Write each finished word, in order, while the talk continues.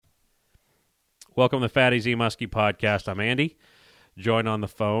Welcome to the Fatty Z Muskie Podcast. I'm Andy. Joined on the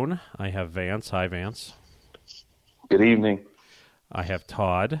phone, I have Vance. Hi, Vance. Good evening. I have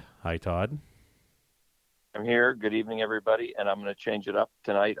Todd. Hi, Todd. I'm here. Good evening, everybody. And I'm going to change it up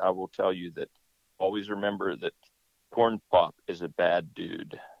tonight. I will tell you that always remember that Corn Pop is a bad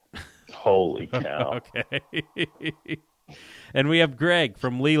dude. Holy cow. Okay. And we have Greg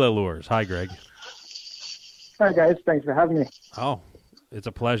from Leela Lures. Hi, Greg. Hi, guys. Thanks for having me. Oh, it's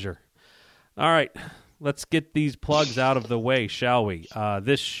a pleasure. All right. Let's get these plugs out of the way, shall we?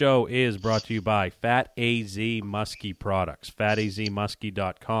 This show is brought to you by Fat AZ Muskie Products,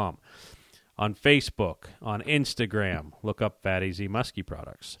 fatazmuskie.com. On Facebook, on Instagram, look up Fat AZ Muskie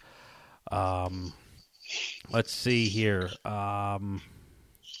Products. Let's see here.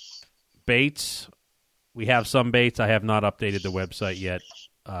 Baits. We have some baits. I have not updated the website yet.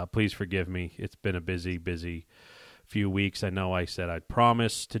 Please forgive me. It's been a busy few weeks. I know I said I'd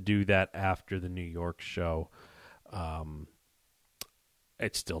promise to do that after the New York show.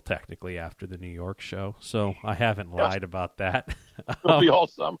 It's still technically after the New York show, so I haven't lied about that. It'll be all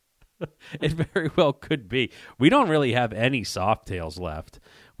summer. It very well could be. We don't really have any Softails left.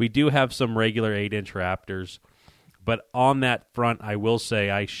 We do have some regular 8-inch Raptors, but on that front, I will say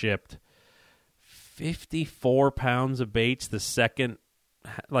I shipped 54 pounds of baits the second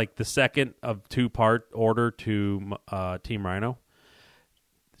of two-part order to Team Rhino.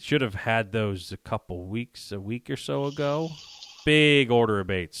 Should have had those a week or so ago. Big order of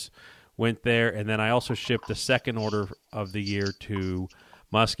baits. Went there, and then I also shipped the second order of the year to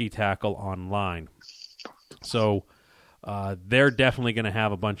Muskie Tackle online. So they're definitely going to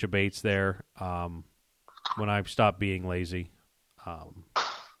have a bunch of baits there when I stop being lazy.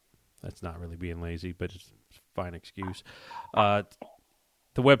 That's not really being lazy, but it's a fine excuse.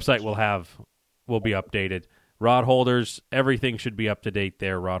 The website will be updated. Rod holders, everything should be up to date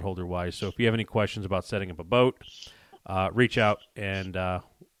there, rod holder wise. So if you have any questions about setting up a boat, reach out and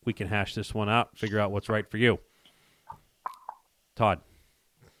we can hash this one out, figure out what's right for you. Todd.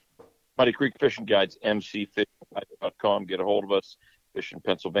 Muddy Creek Fishing Guides, mcfishing.com. Get a hold of us. Fishing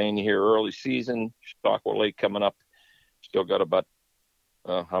Pennsylvania here, early season. Stockwell Lake coming up. Still got about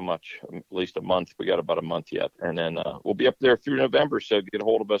how much? At least a month. We got about a month yet. And then we'll be up there through November, so get a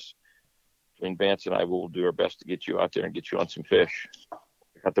hold of us. Between Vance and I, we'll do our best to get you out there and get you on some fish.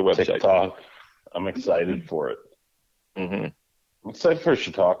 At the website. TikTok. I'm excited for it. Mm-hmm. I'm excited for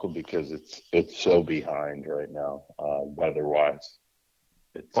Chautauqua because it's so behind right now, weather-wise.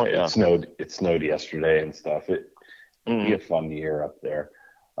 It snowed yesterday and stuff. It'd be a fun year up there.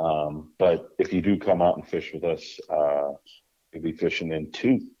 But if you do come out and fish with us, you'll be fishing in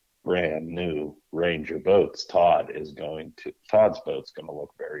 2 brand new Ranger boats. Todd's boat's going to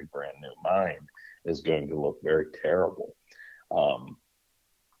look very brand new. Mine is going to look very terrible.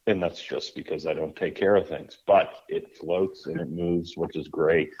 And that's just because I don't take care of things. But it floats and it moves, which is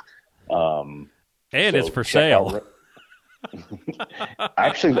great. And it's for sale.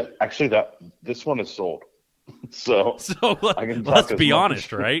 Actually, this one is sold. So let's be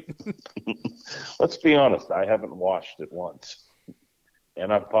honest, right? Let's be honest. I haven't washed it once,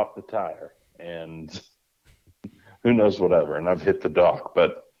 and I've popped the tire, and who knows whatever, and I've hit the dock.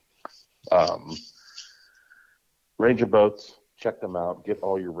 But Ranger boats, check them out. Get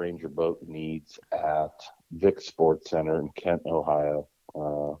all your Ranger boat needs at Vic Sports Center in Kent, Ohio.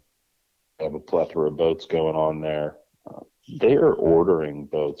 They have a plethora of boats going on there. They are ordering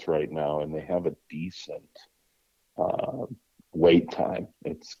boats right now, and they have a decent wait time.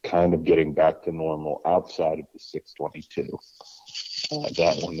 It's kind of getting back to normal outside of the 622.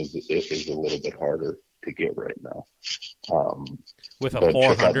 That one is a little bit harder to get right now. With a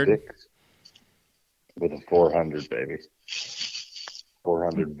 400? With a 400, baby.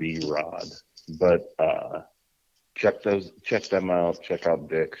 400 V rod. But check them out. Check out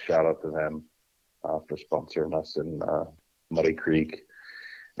Dick. Shout out to them for sponsoring us in Muddy Creek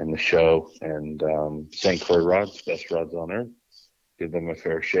and the show. And St. Croix Rods, best rods on earth. Give them a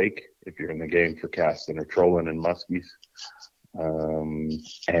fair shake if you're in the game for casting or trolling and muskies.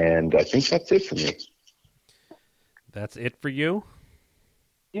 And I think that's it for me. That's it for you?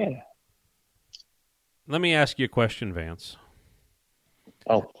 Yeah. Let me ask you a question, Vance.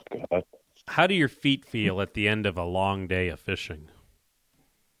 Oh, God. How do your feet feel at the end of a long day of fishing?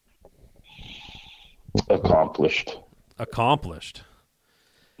 Accomplished.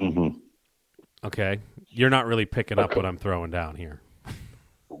 Mm-hmm. Okay. You're not really picking up what I'm throwing down here.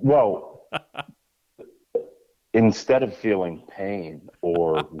 Well, instead of feeling pain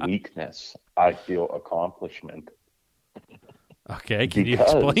or weakness, I feel accomplishment. Okay, can you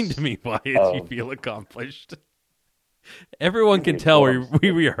explain to me why you feel accomplished? Everyone can tell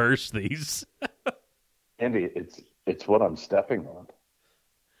we rehearse these. Andy, it's what I'm stepping on.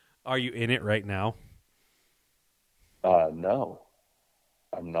 Are you in it right now? No,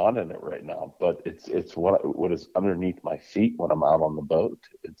 I'm not in it right now. But it's what is underneath my feet when I'm out on the boat.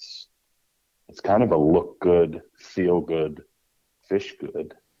 It's kind of a look good, feel good, fish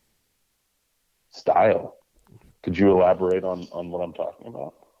good style. Could you elaborate on what I'm talking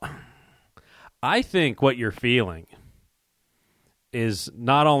about? I think what you're feeling is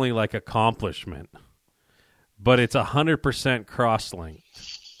not only like accomplishment, but it's 100% cross-linked,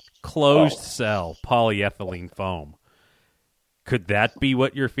 closed cell polyethylene foam. Could that be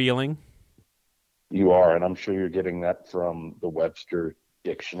what you're feeling? You are, and I'm sure you're getting that from the Webster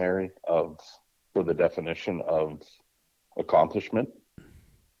Dictionary for the definition of accomplishment.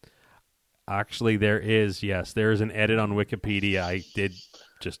 Actually, there is an edit on Wikipedia. I did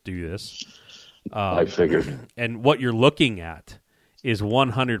just do this. I figured. And what you're looking at is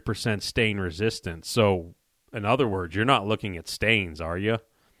 100% stain resistant. So, in other words, you're not looking at stains, are you?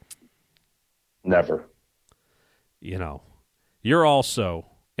 Never. You're also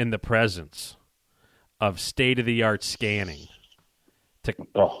in the presence of state-of-the-art scanning to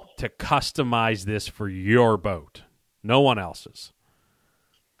customize this for your boat, no one else's.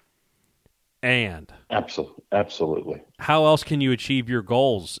 And absolutely. How else can you achieve your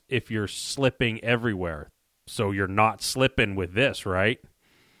goals if you're slipping everywhere? So you're not slipping with this, right?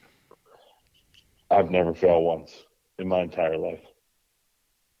 I've never failed once in my entire life.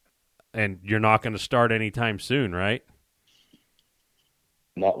 And you're not going to start anytime soon, right?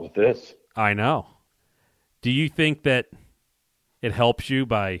 Not with this. I know. Do you think that it helps you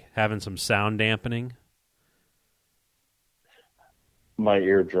by having some sound dampening? My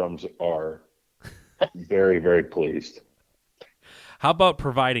eardrums are very, very pleased. How about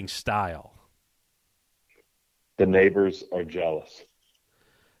providing style? The neighbors are jealous.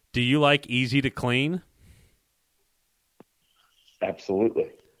 Do you like easy to clean?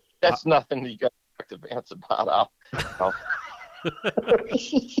 Absolutely. That's nothing that you got to talk to Vance about.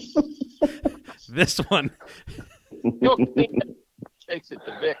 This one. You'll clean it. Takes it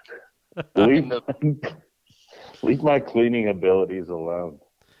to Vic. Leave my cleaning abilities alone.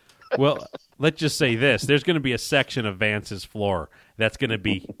 Well, let's just say this. There's going to be a section of Vance's floor that's going to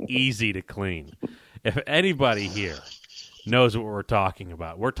be easy to clean. If anybody here knows what we're talking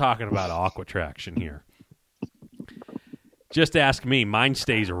about, we're talking about Aquatraction here. Just ask me. Mine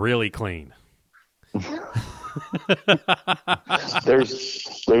stays really clean.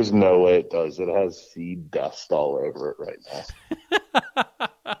 There's no way it does. It has seed dust all over it right now.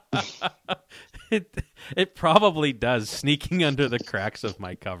 It probably does, sneaking under the cracks of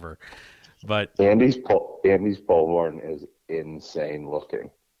my cover. But Andy's pole barn is insane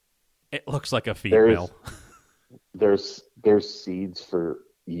looking. It looks like a feed mill. There's seeds for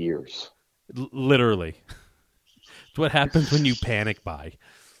years. Literally. It's what happens when you panic buy.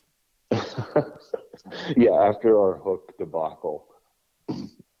 Yeah, after our hook debacle,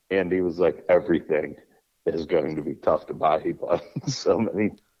 Andy was like, everything is going to be tough to buy. He bought so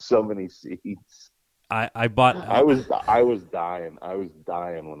many seeds. I bought. I was dying. I was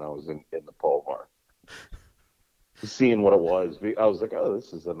dying when I was in the pole barn, seeing what it was. I was like, "Oh,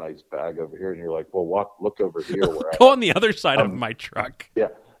 this is a nice bag over here," and you're like, "Well, look over here." Where Go on the other side of my truck.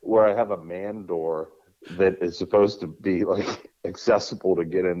 Yeah, where I have a man door that is supposed to be like accessible to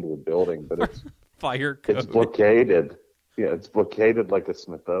get into the building, but it's fire code. It's blockaded. Yeah, it's blockaded like a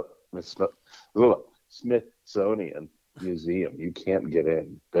Smithsonian museum. You can't get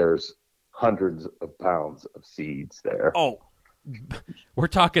in. There's hundreds of pounds of seeds there. Oh, we're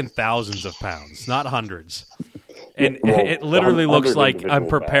talking thousands of pounds, not hundreds. And well, it literally looks like I'm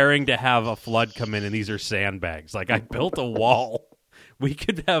preparing bags. to have a flood come in, and these are sandbags. Like I built a wall. We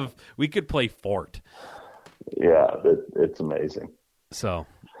could play fort. Yeah, it's amazing. So,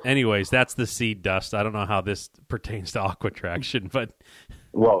 anyways, that's the seed dust. I don't know how this pertains to Aquatraction, but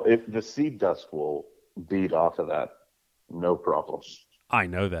well, the seed dust will beat off of that, no problem. I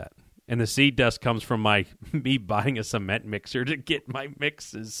know that. And the seed dust comes from me buying a cement mixer to get my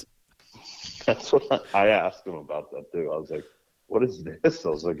mixes. That's what I asked him about that too. I was like, "What is this?" I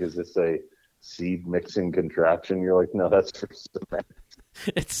was like, "Is this a seed mixing contraption?" You're like, "No, that's for cement."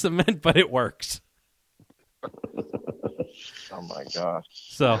 It's cement, but it works. Oh my gosh!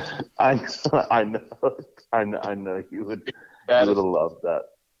 So I know you would have loved that.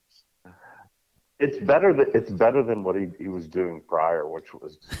 It's better than what he was doing prior, which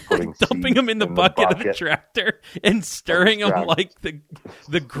was putting dumping them in the bucket of the tractor and stirring them like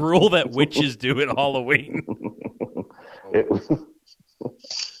the gruel that witches do at Halloween.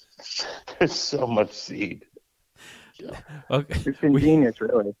 There's so much seed. Yeah. Okay. It's ingenious,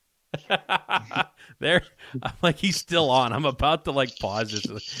 really. There, I'm like, he's still on. I'm about to pause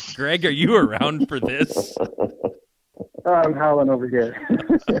this. Greg, are you around for this? I'm howling over here.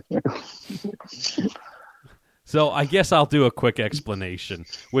 So I guess I'll do a quick explanation.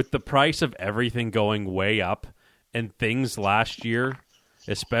 With the price of everything going way up and things last year,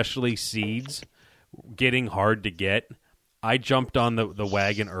 especially seeds, getting hard to get, I jumped on the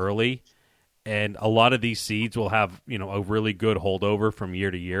wagon early, and a lot of these seeds will have, a really good holdover from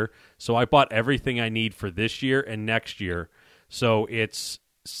year to year. So I bought everything I need for this year and next year. So it's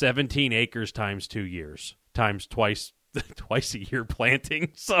 17 acres times 2 years, times twice a year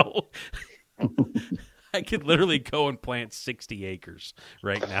planting. So I could literally go and plant 60 acres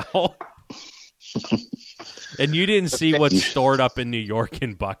right now. And you didn't see what's stored up in New York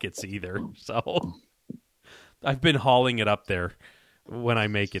in buckets either. So I've been hauling it up there when I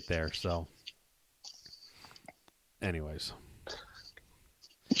make it there. So anyways.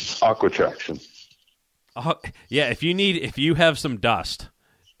 Aquatraction. Yeah, if you have some dust,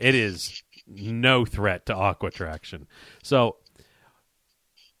 it is no threat to Aquatraction. So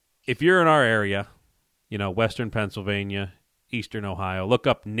if you're in our area, Western Pennsylvania, Eastern Ohio, look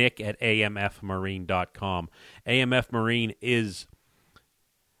up Nick at amfmarine.com. AMF Marine is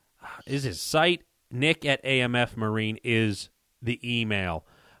his site. Nick at AMF Marine is the email,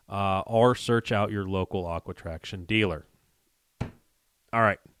 or search out your local Aquatraction dealer. All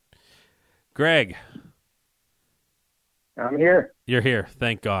right. Greg. I'm here. You're here.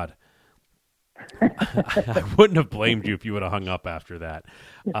 Thank God. I wouldn't have blamed you if you would have hung up after that.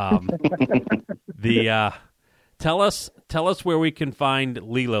 Tell us where we can find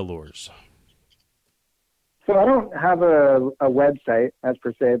Leela Lures. So I don't have a website as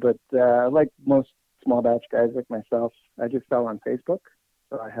per se, but like most small batch guys like myself, I just sell on Facebook.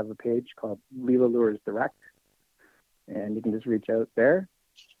 So I have a page called Leela Lures Direct, and you can just reach out there.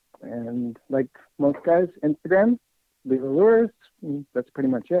 And like most guys, Instagram, Leela Lures. That's pretty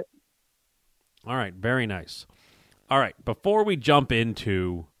much it. All right, very nice. All right, before we jump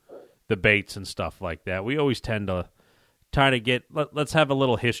into the baits and stuff like that, we always tend to try to get, let's have a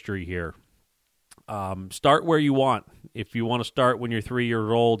little history here. Start where you want. If you want to start when you're 3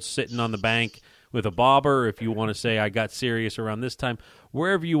 years old sitting on the bank with a bobber, if you want to say I got serious around this time,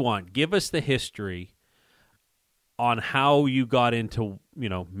 wherever you want, give us the history on how you got into,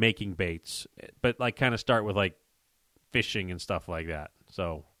 making baits. But kind of start with fishing and stuff like that.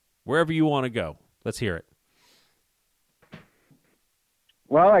 So wherever you want to go, let's hear it.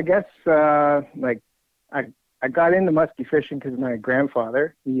 Well, I guess I got into muskie fishing because my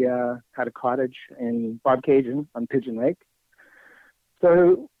grandfather, he had a cottage in Bobcaygeon on Pigeon Lake.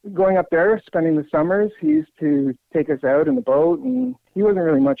 So going up there, spending the summers, he used to take us out in the boat, and he wasn't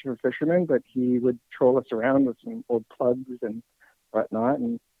really much of a fisherman, but he would troll us around with some old plugs and whatnot.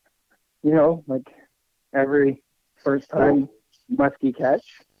 And, every first time muskie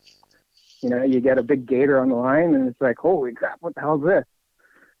catch, you get a big gator on the line, and it's like, holy crap, what the hell is this?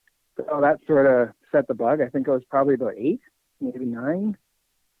 So that sort of set the bug. I think I was probably about 8, maybe 9.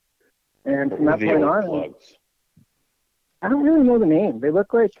 And from that point on, plugs? I don't really know the name. They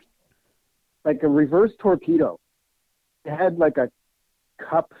look like a reverse torpedo. They had a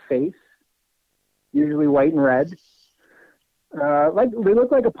cup face, usually white and red. They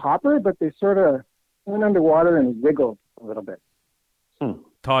look like a popper, but they sort of went underwater and wiggled a little bit.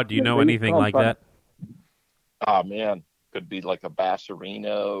 Todd, do you know anything like that? Oh, man. Could be like a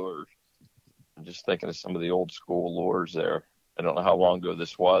Bassarino, or I'm just thinking of some of the old school lures there. I don't know how long ago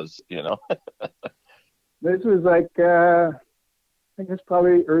this was, This was I think it's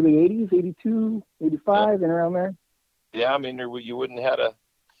probably early 80s, 82, 85, and around there. Yeah, I mean, you wouldn't have had a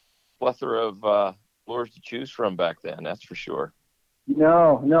plethora of lures to choose from back then, that's for sure.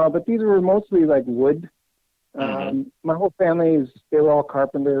 No, but these were mostly wood. My whole family they were all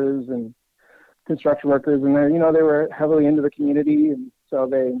carpenters and construction workers, and they were heavily into the community, and so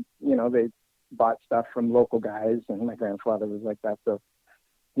they bought stuff from local guys, and my grandfather was like that, so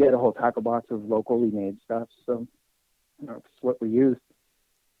he had a whole tackle box of locally made stuff, so that's what we used.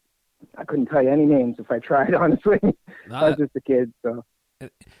 I couldn't tell you any names if I tried, honestly. I was just a kid, so.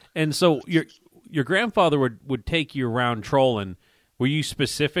 And so your grandfather would take you around trolling. Were you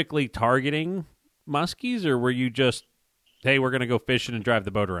specifically targeting muskies, or were you just, hey, we're going to go fishing and drive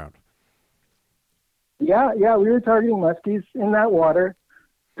the boat around? Yeah, we were targeting muskies in that water.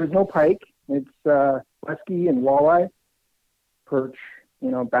 There's no pike. It's muskie and walleye, perch,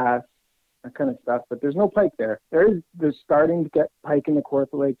 bass, that kind of stuff. But there's no pike there. They're starting to get pike in the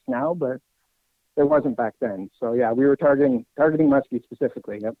Kawartha Lakes now, but there wasn't back then. So yeah, we were targeting muskies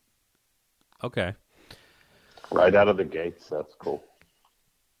specifically. Yep. Okay. Right out of the gates. That's cool.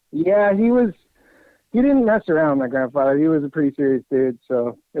 Yeah, he didn't mess around, my grandfather. He was a pretty serious dude,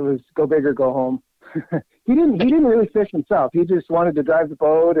 so it was go big or go home. He didn't really fish himself. He just wanted to drive the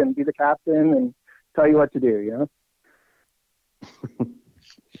boat and be the captain and tell you what to do, you know?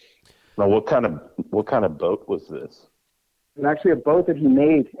 Now, what kind of boat was this? It was actually a boat that he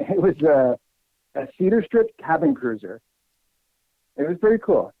made. It was a cedar strip cabin cruiser. It was pretty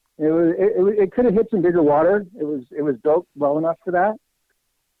cool. It could have hit some bigger water. It was built well enough for that.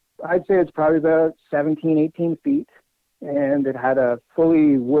 I'd say it's probably about 17, 18 feet, and it had a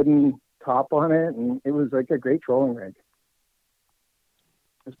fully wooden top on it, and it was like a great trolling rig.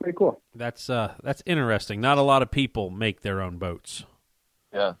 It's pretty cool. That's interesting. Not a lot of people make their own boats.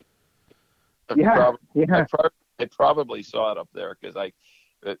 Yeah. Yeah. I probably saw it up there because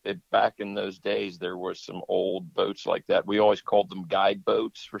back in those days there was some old boats like that. We always called them guide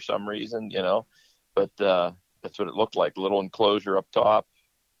boats for some reason, you know, but that's what it looked like. Little enclosure up top,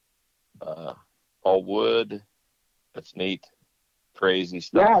 all wood. That's neat. Crazy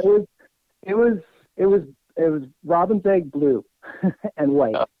stuff. Yeah, it was robin's egg blue and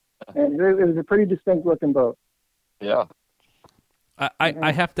white, and it was a pretty distinct looking boat. Yeah.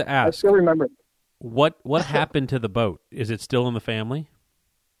 I have to ask. I still remember it. What happened to the boat? Is it still in the family?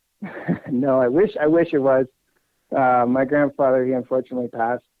 No, I wish it was. My grandfather, he unfortunately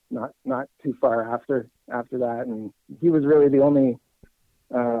passed not too far after that, and he was really the only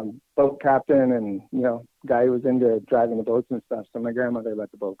boat captain and, you know, guy who was into driving the boats and stuff. So my grandmother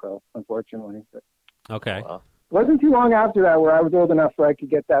let the boat go, unfortunately. But Okay. it wasn't too long after that where I was old enough where I could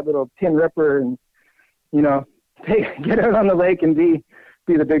get that little tin ripper and, you know, get out on the lake and be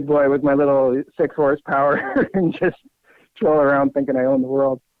the big boy with my little 6 horsepower and just troll around thinking I own the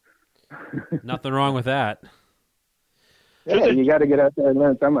world. Nothing wrong with that. Yeah, you got to get out there and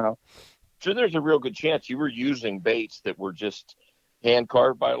learn somehow. So there's a real good chance you were using baits that were just hand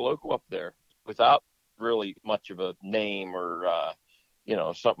carved by a local up there without really much of a name or, you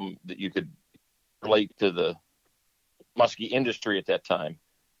know, something that you could relate to the muskie industry at that time.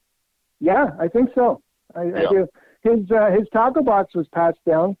 Yeah, I think so. I do. His tackle box was passed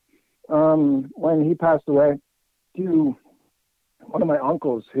down when he passed away to one of my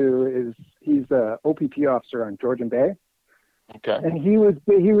uncles he's a OPP officer on Georgian Bay. Okay. And he was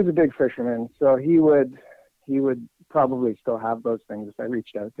a big fisherman, so he would probably still have those things if I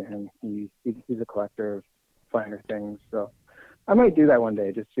reached out to him. He's a collector of finer things, so I might do that one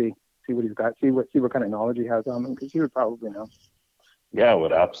day, just see what he's got, see what kind of knowledge he has on them, because he would probably know. Yeah, I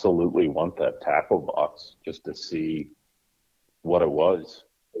would absolutely want that tackle box just to see what it was,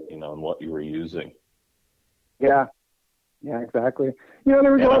 you know, and what you were using. Yeah, exactly. You know,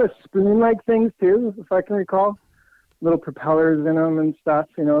 there was a lot of spoon-like things too, if I can recall. Little propellers in them and stuff,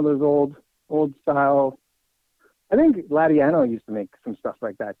 you know, those old style. I think Ladiano used to make some stuff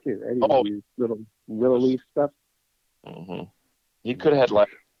like that too. Right? He used little willow leaf stuff. Mm-hmm. He could have had, like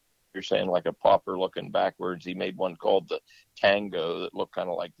you're saying, like a popper looking backwards. He made one called the Tango that looked kind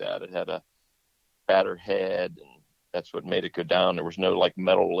of like that. It had a fatter head, and that's what made it go down. There was no like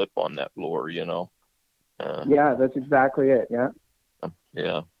metal lip on that lure, you know. Yeah, that's exactly it. Yeah.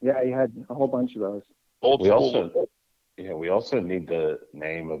 Yeah. Yeah, he had a whole bunch of those. Old school. We also need the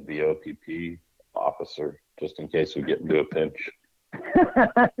name of the OPP officer just in case we get into a pinch.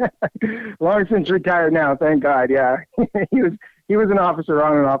 Long since retired now, thank God. Yeah, he was an officer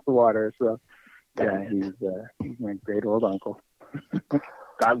on and off the water. So yeah, he's my great old uncle.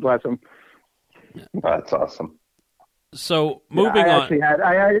 God bless him. That's awesome. So moving on.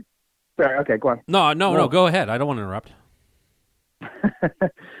 Sorry. Okay, go on. No. Go ahead. I don't want to interrupt.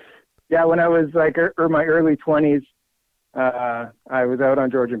 Yeah, when I was like my early 20s, I was out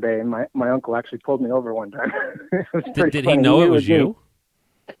on Georgian Bay, and my uncle actually pulled me over one time. Did he know it was you?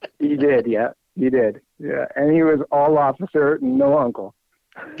 He did, yeah. He did, yeah. And he was all officer, no uncle.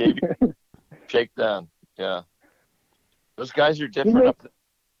 Shakedown, yeah. Those guys are different up there.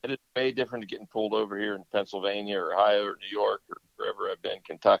 It is way different to getting pulled over here in Pennsylvania or Ohio or New York or wherever I've been,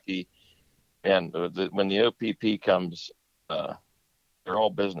 Kentucky. And when the OPP comes, they're all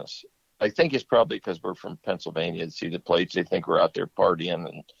business. I think it's probably because we're from Pennsylvania. They see the plates, they think we're out there partying,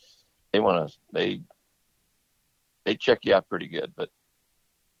 and they check you out pretty good. But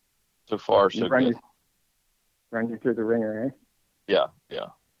so far, so good. Run you through the ringer, eh? Yeah.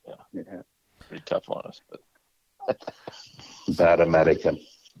 Pretty tough on us, but bad American.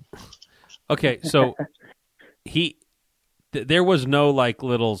 Okay, so there was no like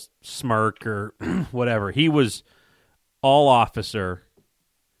little smirk or whatever. He was all officer.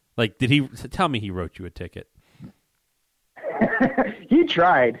 Like, did he tell me he wrote you a ticket? He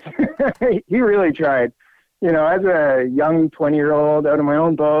tried. He really tried. as a young 20-year-old out of my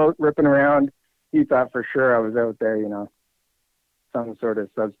own boat, ripping around, he thought for sure I was out there, some sort of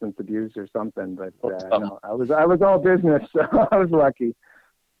substance abuse or something. But no, I was all business, so I was lucky.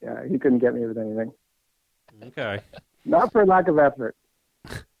 Yeah, he couldn't get me with anything. Okay. Not for lack of effort.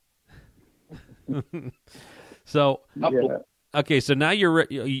 So, Yeah. okay, so now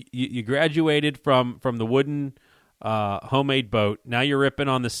you graduated from the wooden homemade boat. Now you're ripping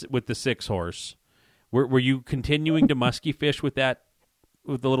on with the 6-horse. Were you continuing to muskie fish with the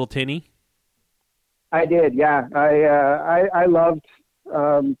little tinny? I did, yeah. I loved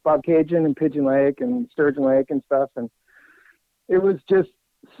Bob Cajun and Pigeon Lake and Sturgeon Lake and stuff, and it was just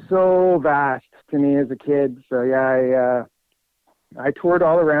so vast to me as a kid. So yeah, I toured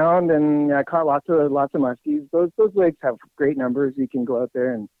all around and I caught lots of muskies. Those lakes have great numbers. You can go out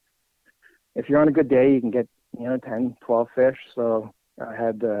there, and if you're on a good day, you can get 10, 12 fish. So I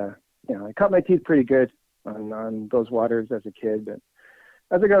had I cut my teeth pretty good on those waters as a kid. But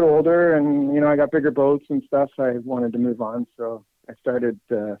as I got older and I got bigger boats and stuff, I wanted to move on. So I started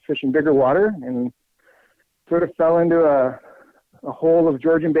fishing bigger water and sort of fell into a hole of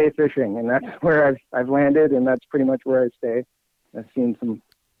Georgian Bay fishing, and that's where I've landed, and that's pretty much where I stay. I've seen some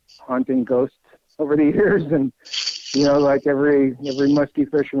haunting ghosts over the years, and like every musky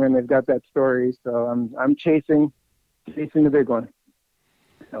fisherman, they've got that story. So I'm chasing the big one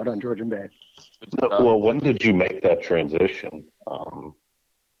out on Georgian Bay. Well, when did you make that transition?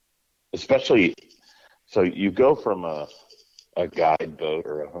 Especially, so you go from a guide boat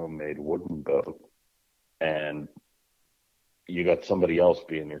or a homemade wooden boat, and you got somebody else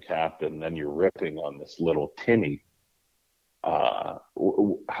being your captain, then you're ripping on this little tinny.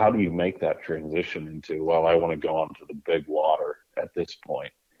 How do you make that transition into, I want to go onto the big water at this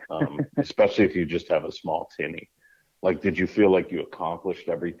point, especially if you just have a small tinny? Like, did you feel like you accomplished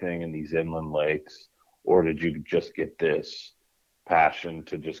everything in these inland lakes, or did you just get this passion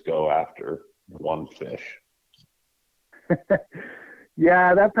to just go after one fish?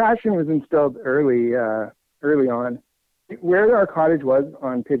 Yeah, that passion was instilled early on. Where our cottage was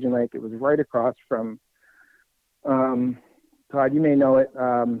on Pigeon Lake, it was right across from, Todd, you may know it,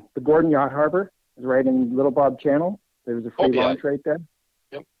 the Gordon Yacht Harbor is right in Little Bob Channel. There was a free launch right there.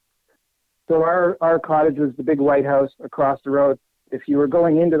 Yep. So our cottage was the big white house across the road. If you were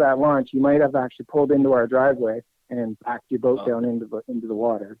going into that launch, you might have actually pulled into our driveway and backed your boat down into the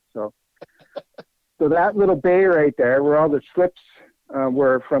water. So that little bay right there, where all the slips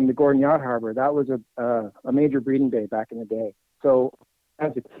were from the Gordon Yacht Harbor, that was a major breeding bay back in the day. So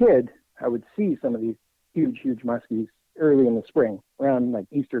as a kid, I would see some of these huge muskies early in the spring, around like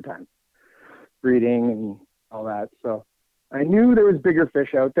Easter time, breeding and all that. So I knew there was bigger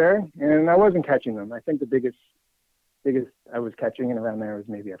fish out there, and I wasn't catching them. I think the biggest I was catching around there was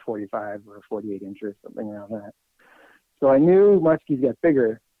maybe a 45 or a 48 inch or something around that. So I knew muskies get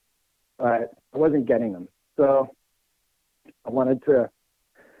bigger, but I wasn't getting them. So I wanted to,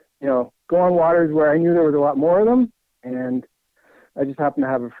 go on waters where I knew there was a lot more of them. And I just happened to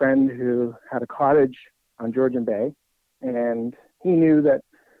have a friend who had a cottage on Georgian Bay, and he knew that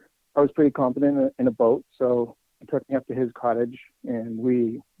I was pretty competent in a boat. So he took me up to his cottage, and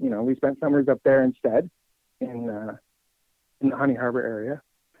we spent summers up there instead in the Honey Harbor area.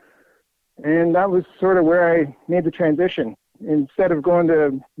 And that was sort of where I made the transition. Instead of going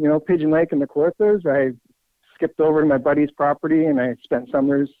to, Pigeon Lake and the Kawarthas, I skipped over to my buddy's property, and I spent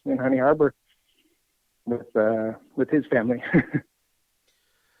summers in Honey Harbor with his family.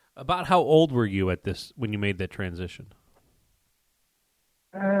 About how old were you when you made that transition?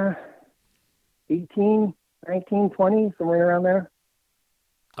 18, 19, 20, somewhere around there.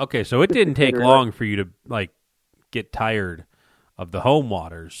 Okay, so it didn't take long for you to get tired of the home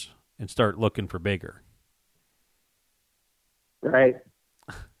waters and start looking for bigger. Right.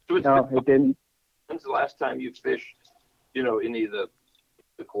 No, it didn't. When's the last time you fished, any of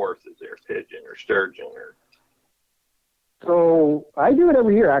the courses there, pigeon or sturgeon or? So I do it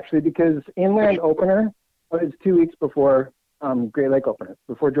every year actually, because Inland Opener is 2 weeks before Great Lake Opener,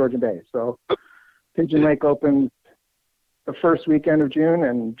 before Georgian Bay. So Pigeon Lake opens the first weekend of June,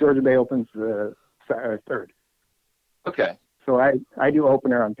 and Georgian Bay opens the third. Okay. So I do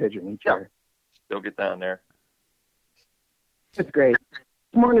opener on Pigeon each year. Still get down there. It's great.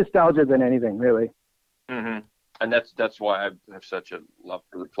 It's more nostalgia than anything, really. Mm-hmm. And that's why I have such a love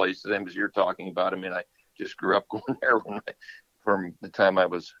for the place, same as you're talking about. I mean, I just grew up going there from the time I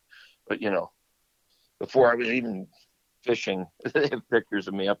was, before I was even fishing. They have pictures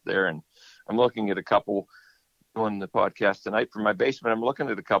of me up there, and I'm looking at a couple doing the podcast tonight from my basement. I'm looking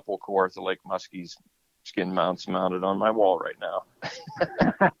at a couple of Kawartha Lake muskies skin mounts mounted on my wall right now.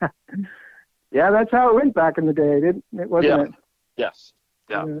 Yeah, that's how it went back in the day, wasn't it? Yes.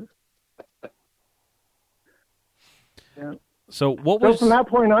 Yeah. Yeah. So what was... So from that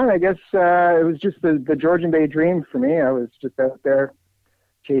point on, I guess it was just the Georgian Bay dream for me. I was just out there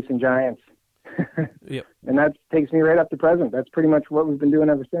chasing giants. Yep. And that takes me right up to present. That's pretty much what we've been doing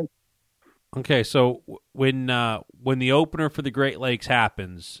ever since. Okay, so when the opener for the Great Lakes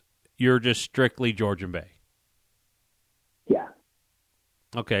happens, you're just strictly Georgian Bay. Yeah.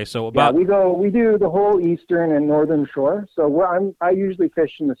 Okay, so about we do the whole eastern and northern shore. So I usually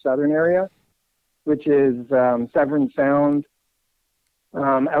fish in the southern area, which is Severn Sound,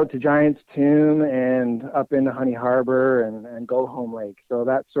 out to Giant's Tomb and up into Honey Harbor and Go Home Lake. So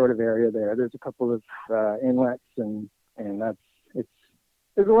that sort of area there. There's a couple of inlets and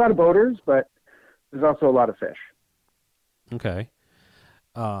there's a lot of boaters, but there's also a lot of fish. Okay.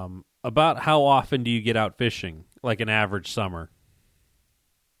 About how often do you get out fishing, like an average summer?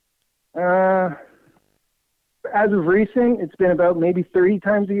 As of recent, it's been about maybe 30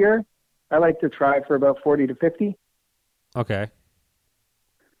 times a year. I like to try for about 40 to 50. Okay.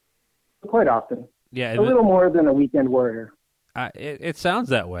 Quite often. Yeah, a little more than a weekend warrior. It sounds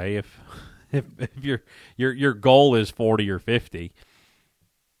that way. If your goal is 40 or 50.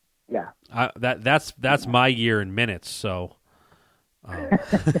 Yeah. That's my year in minutes. So I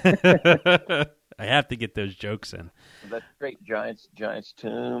have to get those jokes in. That's great. Giant's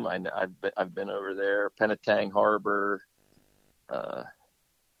Tomb. I've been over there. Penetang Harbor,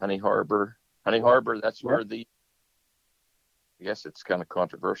 Honey Harbor. That's where I guess it's kind of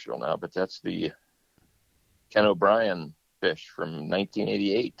controversial now, but that's the Ken O'Brien fish from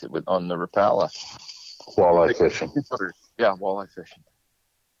 1988 on the Rapala. Walleye fishing. Yeah, walleye fishing.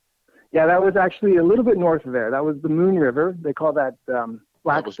 Yeah, that was actually a little bit north of there. That was the Moon River. They call that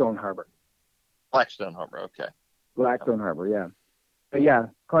Blackstone Harbor. Blackstone Harbor, okay. Blackstone Harbor, yeah. But yeah,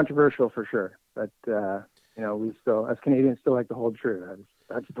 controversial for sure. But we still, as Canadians, still like to hold true.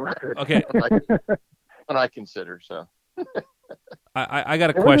 That's the record. Okay. And I consider so. I got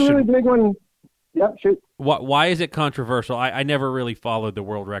a question. A really big one. Yeah, shoot. Why is it controversial? I never really followed the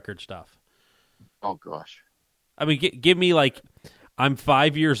world record stuff. Oh gosh. I mean, give me I'm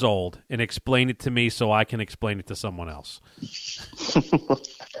 5 years old and explain it to me so I can explain it to someone else.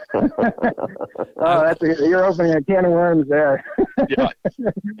 You're opening a can of worms there. Yeah,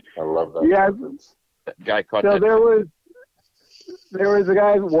 I love that. Yeah, that guy caught. So there was a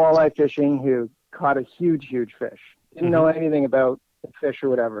guy walleye fishing who caught a huge fish. Didn't know anything about the fish or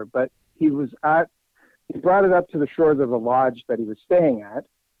whatever, but he brought it up to the shores of a lodge that he was staying at,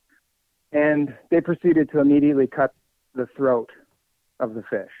 and they proceeded to immediately cut the throat of the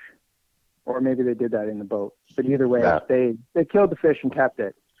fish. Or maybe they did that in the boat. But either way, they killed the fish and kept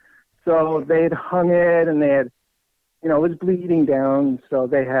it. So they had hung it, and they had, it was bleeding down. So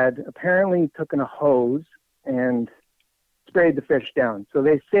they had apparently taken a hose and sprayed the fish down. So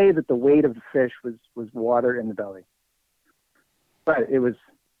they say that the weight of the fish was water in the belly. But it was,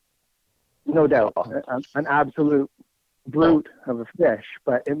 no doubt, an absolute brute of a fish,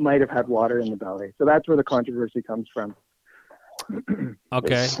 but it might have had water in the belly. So that's where the controversy comes from.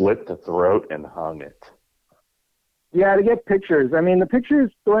 Okay. They slit the throat and hung it. Yeah, to get pictures. I mean, the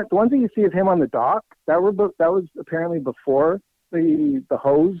pictures, the ones that you see of him on the dock, that was apparently before the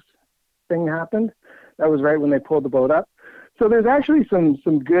hose thing happened. That was right when they pulled the boat up. So there's actually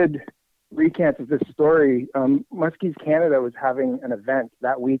some good recants of this story. Muskies Canada was having an event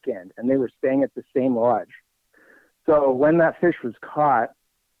that weekend, and they were staying at the same lodge. So when that fish was caught,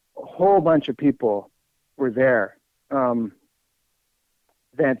 a whole bunch of people were there.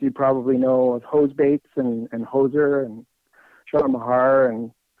 Vance, you probably know of Hose Baits and Hoser and Sean Mahar, and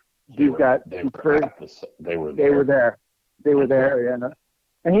they were there. Yeah.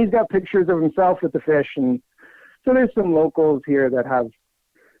 And he's got pictures of himself with the fish, and so there's some locals here that have,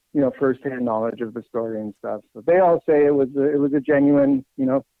 firsthand knowledge of the story and stuff. So they all say it was a genuine,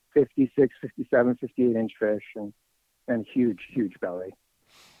 56, 57, 58 inch fish and huge belly.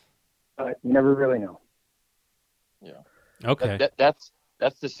 But you never really know. Yeah. Okay. That's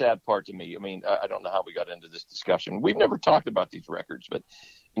the sad part to me. I mean, I don't know how we got into this discussion. We've never talked about these records, but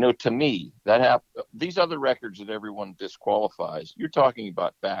to me, these other records that everyone disqualifies, you're talking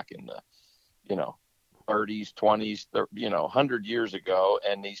about back in the, 30s, 20s, 100 years ago,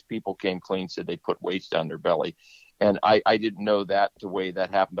 and these people came clean, said they put weights down their belly. And I didn't know that the way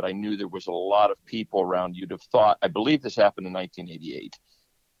that happened, but I knew there was a lot of people around. You'd have thought, I believe this happened in 1988.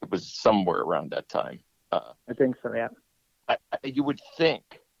 It was somewhere around that time. I think so, yeah. You would think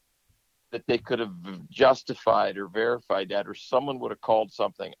that they could have justified or verified that, or someone would have called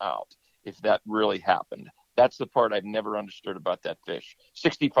something out if that really happened. That's the part I've never understood about that fish.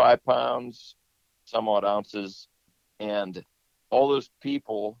 65 pounds, some odd ounces. And all those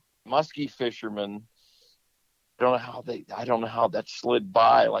people, muskie fishermen, I don't know how that slid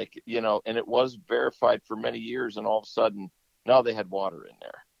by, and it was verified for many years, and all of a sudden, now they had water in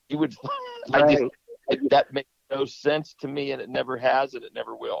there. He would, right. That makes no sense to me, and it never has, and it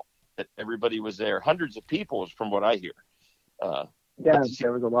never will. That everybody was there, hundreds of people, from what I hear.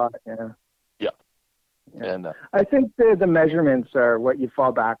 There was a lot. Yeah. And I think the measurements are what you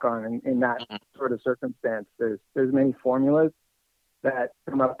fall back on in that sort of circumstance. There's many formulas that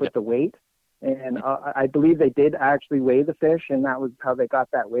come up with the weight. And I believe they did actually weigh the fish, and that was how they got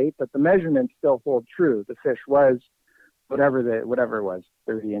that weight. But the measurements still hold true. The fish was whatever it was,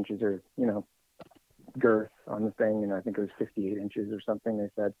 30 inches or, girth on the thing. And I think it was 58 inches or something, they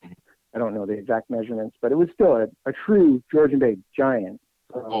said. I don't know the exact measurements, but it was still a true Georgian Bay giant.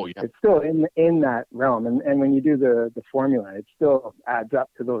 So it's still in that realm. And when you do the formula, it still adds up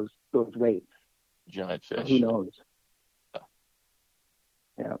to those weights. Giant fish. Who knows?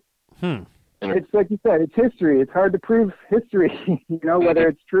 Yeah. It's like you said, it's history. It's hard to prove history, whether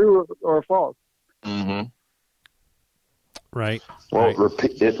it's true or false. Mm-hmm. Right. Well, it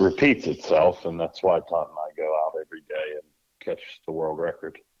repeats itself, and that's why Todd and I go out every day and catch the world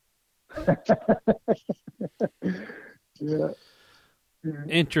record. Yeah.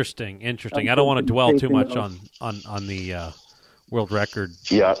 Interesting. I don't want to dwell too much on the world record.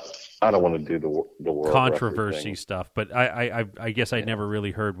 Yeah, I don't want to do the world controversy stuff, but I guess I never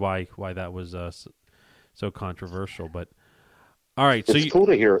really heard why that was so controversial. But all right, so it's cool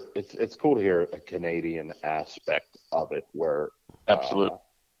to hear. It's cool to hear a Canadian aspect of it, where absolutely,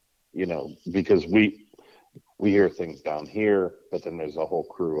 because we hear things down here, but then there's a whole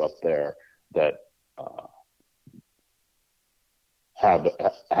crew up there that have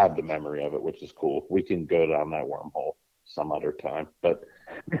the memory of it, which is cool. We can go down that wormhole some other time, but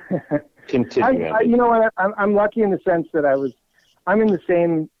continue. You know what? I'm lucky in the sense that I'm in the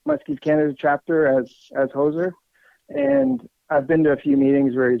same Muskies Canada chapter as Hoser, and I've been to a few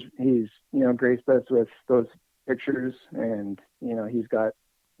meetings where he's graced us with those pictures, and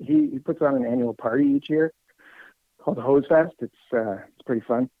he puts on an annual party each year called the Hose Fest. It's pretty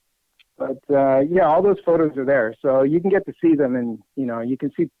fun. But all those photos are there, so you can get to see them, and you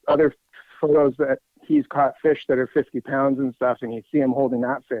can see other photos that he's caught fish that are 50 pounds and stuff, and you see him holding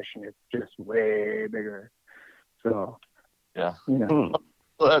that fish, and it's just way bigger. So well,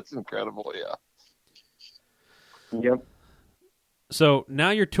 that's incredible. Yep. So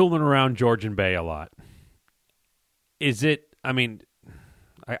now you're tooling around Georgian Bay a lot. Is it? I mean,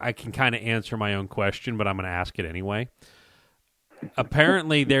 I can kind of answer my own question, but I'm going to ask it anyway.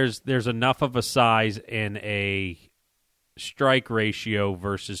 Apparently, there's enough of a size in a strike ratio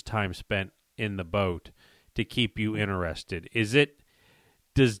versus time spent in the boat to keep you interested. Do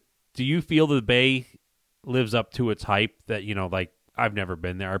you feel the bay lives up to its hype that, I've never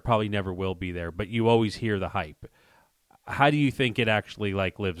been there, I probably never will be there, but you always hear the hype. How do you think it actually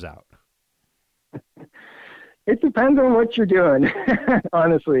lives out? It depends on what you're doing,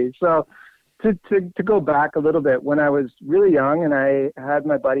 honestly. So to go back a little bit, when I was really young and I had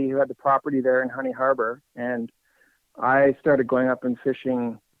my buddy who had the property there in Honey Harbor, and I started going up and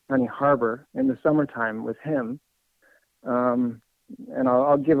fishing Honey Harbor in the summertime with him. And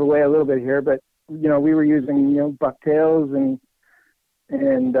I'll give away a little bit here, but we were using bucktails and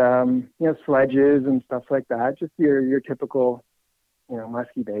sledges and stuff like that, just your typical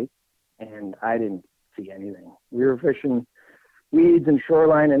musky bait. And I didn't see anything. We were fishing weeds and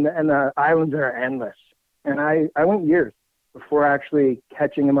shoreline, and the islands are endless. And I went years before actually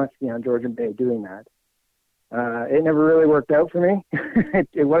catching a muskie on Georgian Bay doing that. It never really worked out for me.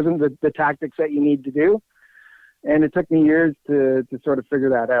 It wasn't the tactics that you need to do. And it took me years to sort of figure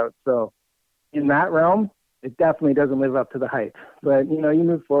that out. So in that realm, it definitely doesn't live up to the hype. But, you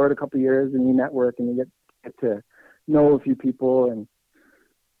move forward a couple of years and you network and you get to know a few people, and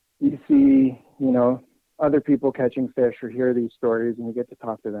you see, other people catching fish or hear these stories, and you get to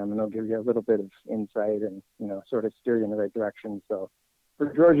talk to them, and they'll give you a little bit of insight and, sort of steer you in the right direction. So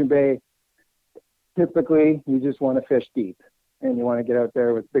for Georgian Bay, typically you just want to fish deep, and you want to get out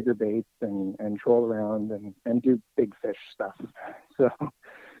there with bigger baits and troll around and do big fish stuff. So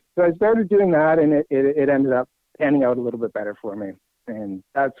I started doing that, and it ended up panning out a little bit better for me. And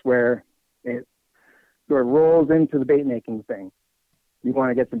that's where it sort of rolls into the bait making thing. You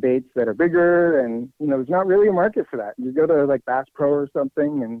want to get some baits that are bigger, and there's not really a market for that. You go to like Bass Pro or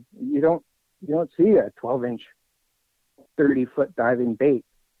something, and you don't see a 12-inch, 30-foot diving bait.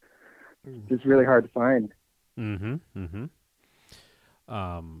 It's really hard to find.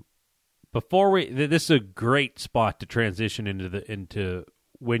 Before this is a great spot to transition into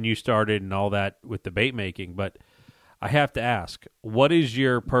when you started and all that with the bait making, but I have to ask, what is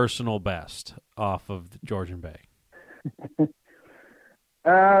your personal best off of the Georgian Bay?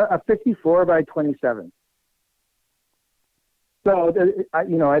 A 54 by 27. So,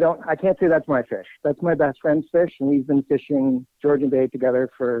 I can't say that's my fish. That's my best friend's fish, and we've been fishing Georgian Bay together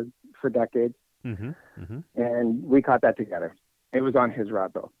for decades. Mm-hmm. Mm-hmm. And we caught that together. It was on his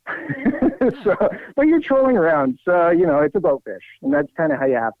rod, though. But you're trolling around, so, it's a boat fish. And that's kind of how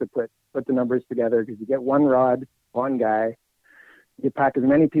you have to put the numbers together, because you get one rod, one guy. You pack as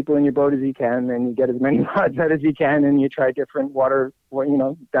many people in your boat as you can, and you get as many rods out as you can, and you try different water,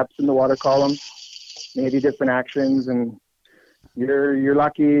 depths in the water column, maybe different actions, and you're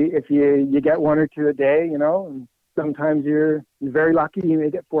lucky if you get one or two a day, and sometimes you're very lucky, you may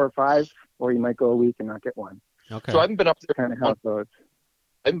get 4 or 5, or you might go a week and not get one. Okay. So I haven't been up there. Kind of how it goes.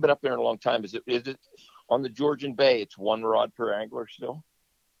 I haven't been up there in a long time. Is it on the Georgian Bay? It's one rod per angler still.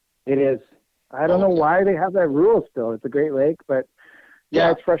 It is. I don't know why they have that rule still. It's a Great Lake, but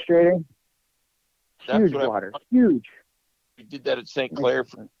yeah. It's frustrating. Huge water, huge. We did that at St. Clair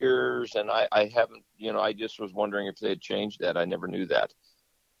for years, and I haven't. I just was wondering if they had changed that. I never knew that.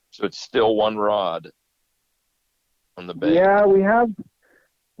 So it's still one rod on the bay. Yeah, we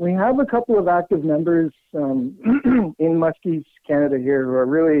have a couple of active members in Muskies Canada here who are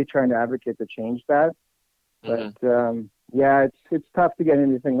really trying to advocate to change that. But it's tough to get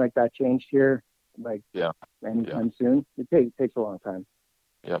anything like that changed here, anytime soon. It takes a long time.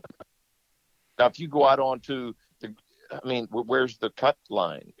 Yeah. Now, if you go out onto where's the cut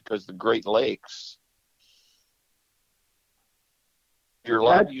line? Because the Great Lakes, you're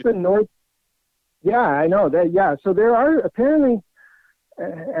allowed. That's the north. Yeah, I know that. Yeah, so there are apparently,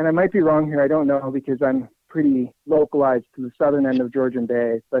 and I might be wrong here. I don't know, because I'm pretty localized to the southern end of Georgian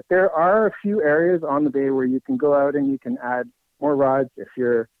Bay. But there are a few areas on the bay where you can go out and you can add more rods if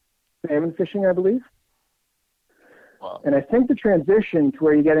you're salmon fishing, I believe. Wow. And I think the transition to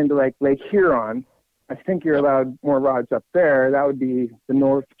where you get into like Lake Huron, I think you're allowed more rods up there. That would be the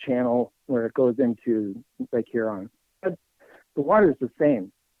north channel where it goes into Lake Huron. But the water is the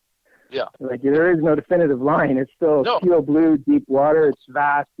same. Yeah. Like there is no definitive line. It's still teal blue, deep water. It's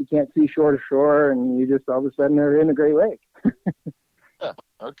vast. You can't see shore to shore, and you just all of a sudden are in the Great Lake. Yeah.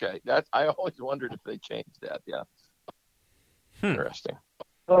 Okay. I always wondered if they changed that. Yeah. Interesting.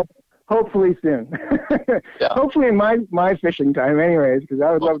 Well, hopefully soon. Yeah. Hopefully in my fishing time, anyways, because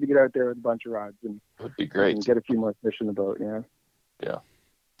I would love to get out there with a bunch of rods and would be great. And get a few more fish in the boat. Yeah. Yeah.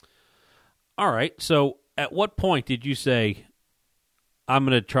 All right. So, at what point did you say, I'm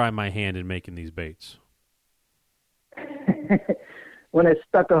going to try my hand in making these baits? When I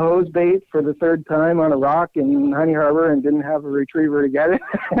stuck a hose bait for the third time on a rock in Honey Harbor and didn't have a retriever to get it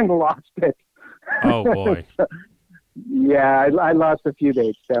and lost it. Oh, boy. So, yeah, I lost a few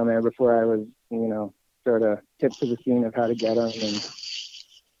baits down there before I was, sort of tipped to the scene of how to get them.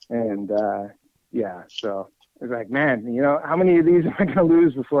 So it was like, man, how many of these am I going to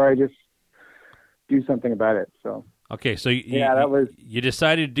lose before I just do something about it? So. Okay, so you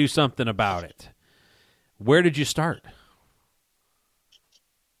decided to do something about it. Where did you start?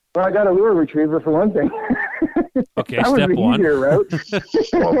 Well, I got a lure retriever for one thing. Okay, that step was the one. easier route.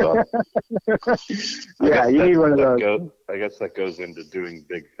 Yeah, you need one of those. I guess that goes into doing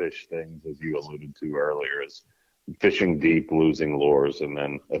big fish things, as you alluded to earlier, is fishing deep, losing lures, and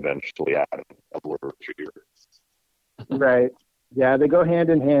then eventually adding a lure retriever. Right. Yeah, they go hand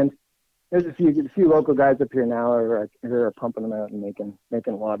in hand. There's a few local guys up here now who are pumping them out and making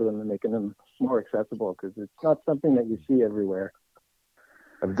a lot of them and making them more accessible, because it's not something that you see everywhere.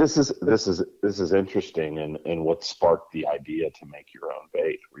 This is interesting, and what sparked the idea to make your own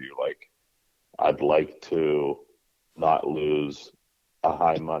bait, where you're like, I'd like to not lose a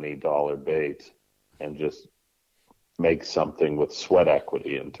high money dollar bait and just make something with sweat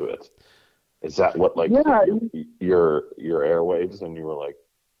equity into it. Is that what your airwaves, and you were like,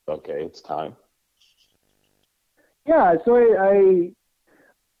 okay, it's time? Yeah, so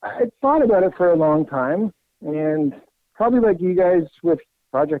I thought about it for a long time, and probably like you guys with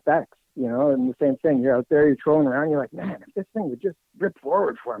Project X, and the same thing. You're out there, you're trolling around, you're like, man, if this thing would just rip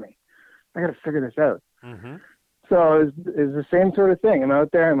forward for me, I got to figure this out. Mm-hmm. So it's the same sort of thing. I'm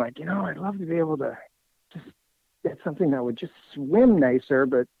out there, I'm like, I'd love to be able to just get something that would just swim nicer,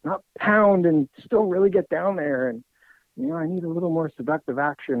 but not pound and still really get down there. And, I need a little more seductive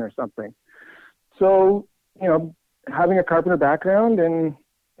action or something. So, having a carpenter background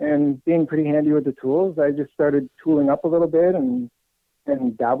and being pretty handy with the tools, I just started tooling up a little bit and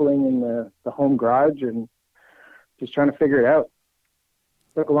dabbling in the home garage and just trying to figure it out.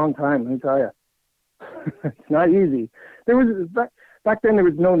 Took a long time, let me tell you. It's not easy. There back then there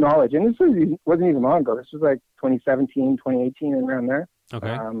was no knowledge, and wasn't even long ago. This was like 2017, 2018, and around there.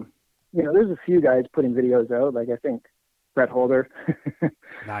 Okay. There's a few guys putting videos out. Like I think Brett Holder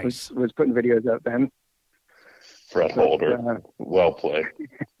Nice. was putting videos out then. Brett Holder, well played.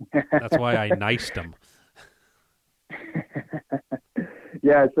 That's why I niced him.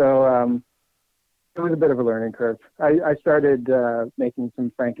 Yeah, so it was a bit of a learning curve. I started making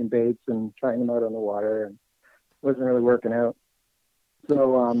some Franken baits and trying them out on the water, and wasn't really working out.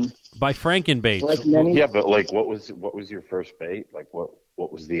 So by Franken baits. Like many, yeah, but like, what was your first bait? Like, what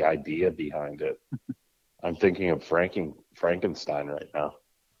was the idea behind it? I'm thinking of Frankenstein right now.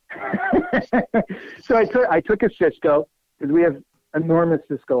 So I took a Cisco, because we have enormous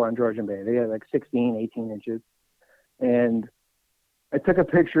Cisco on Georgian Bay. They have like 16, 18 inches. And I took a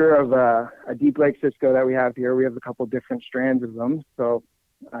picture of a deep lake Cisco that we have here. We have a couple different strands of them. So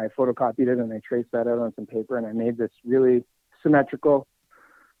I photocopied it and I traced that out on some paper, and I made this really symmetrical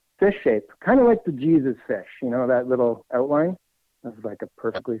fish shape, kind of like the Jesus fish, that little outline. That's like a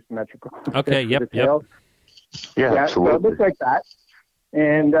perfectly symmetrical Okay, fish yep, with a tail. Yeah, absolutely. So it looked like that.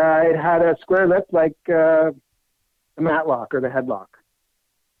 And it had a square lip like the matlock or the headlock.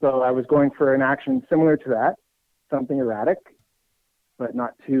 So I was going for an action similar to that, something erratic, but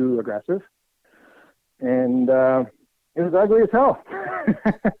not too aggressive. And it was ugly as hell.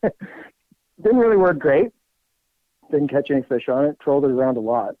 Didn't really work great. Didn't catch any fish on it. Trolled it around a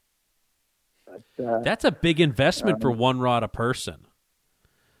lot. But, that's a big investment for one rod a person.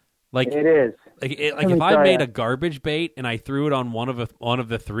 Like it is. Like if I made a garbage bait and I threw it on one of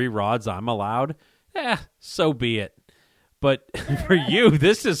the 3 rods I'm allowed, so be it. But for you,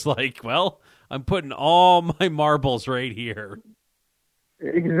 this is like, well, I'm putting all my marbles right here.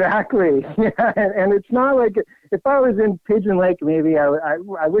 Exactly. Yeah, and it's not like if I was in Pigeon Lake, maybe I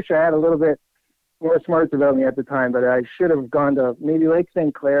wish I had a little bit more smarts about me at the time, but I should have gone to maybe Lake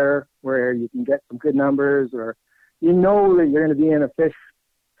St. Clair, where you can get some good numbers, or that you're going to be in a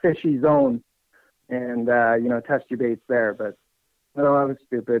fishy zone, and test your baits there. But I was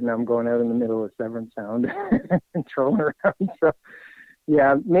stupid, and I'm going out in the middle of Severn Sound and trolling around. So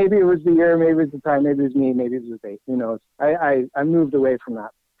yeah, maybe it was the year, maybe it was the time, maybe it was me, maybe it was the bait. Who knows? I moved away from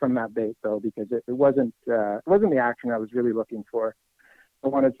that bait though, because it wasn't the action I was really looking for. I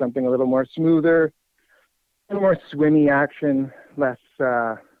wanted something a little more smoother, a little more swimmy action, less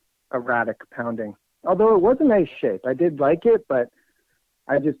erratic pounding. Although it was a nice shape, I did like it, but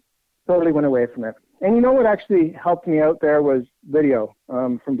I just totally went away from it. And you know what actually helped me out there was Video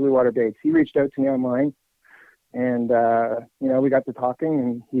from Blue Water Baits. He reached out to me online, and we got to talking,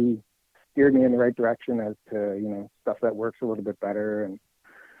 and he steered me in the right direction as to stuff that works a little bit better,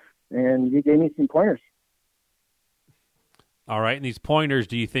 and he gave me some pointers. All right, and these pointers,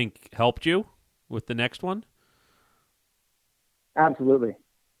 do you think helped you with the next one? Absolutely.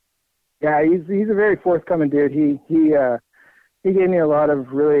 Yeah, he's a very forthcoming dude. He gave me a lot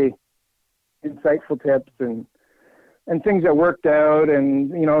of really insightful tips and things that worked out,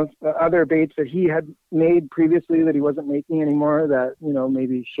 and other baits that he had made previously that he wasn't making anymore, that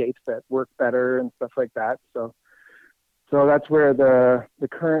maybe shapes that work better and stuff like that. So that's where the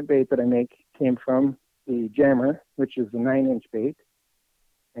current bait that I make came from, the Jammer, which is a 9-inch bait,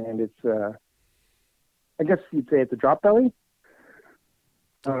 and it's I guess you'd say it's a drop belly.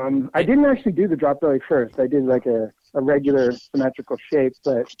 I didn't actually do the drop belly first. I did like a regular symmetrical shape,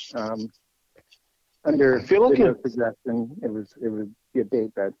 but under video suggestion, it would be a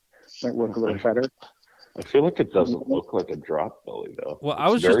bait that might work a little better. I feel like it doesn't look like a drop belly though. Well,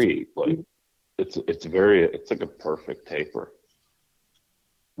 it's like a perfect taper.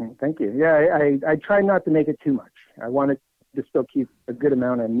 Thank you. Yeah, I tried not to make it too much. I wanted to still keep a good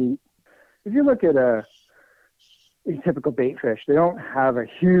amount of meat. If you look at a typical bait fish, they don't have a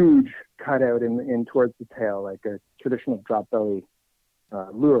huge cutout in towards the tail like a traditional drop belly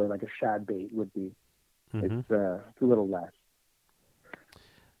lure, like a shad bait would be. Mm-hmm. It's a little less.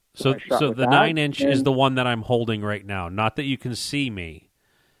 So the 9-inch is the one that I'm holding right now. Not that you can see me,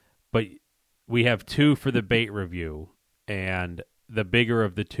 but we have 2 for the bait review, and the bigger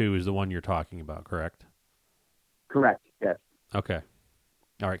of the 2 is the one you're talking about, correct? Correct, yes. Okay.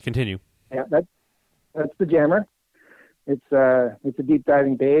 All right, continue. Yeah, that's the Jammer. It's a deep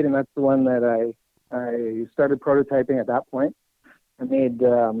diving bait, and that's the one that I started prototyping at that point. I made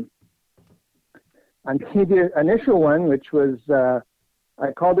the initial one, which was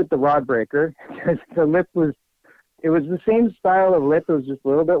I called it the Rod Breaker, because the lip was the same style of lip. It was just a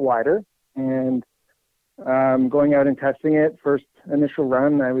little bit wider, and going out and testing it, first initial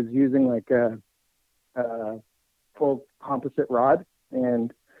run, I was using like a full composite rod,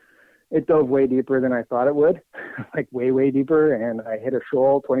 and it dove way deeper than I thought it would, like way deeper. And I hit a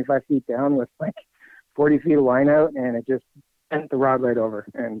shoal 25 feet down with like 40 feet of line out, and it just bent the rod right over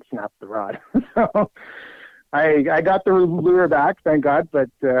and snapped the rod. So I got the lure back, thank God. But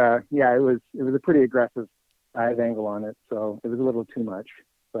yeah, it was a pretty aggressive dive angle on it, so it was a little too much.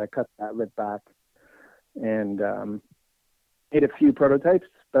 So I cut that lip back and made a few prototypes,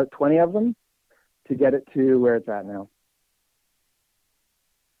 about 20 of them, to get it to where it's at now.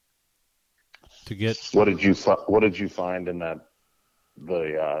 What did you find in that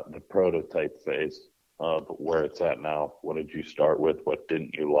the prototype phase of where it's at now? What did you start with? What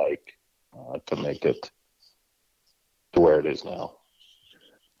didn't you like to make it to where it is now?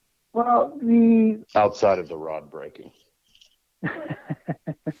 Well, outside of the rod breaking.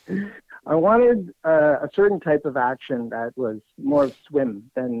 I wanted a certain type of action that was more of swim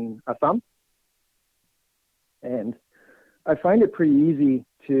than a thump. And I find it pretty easy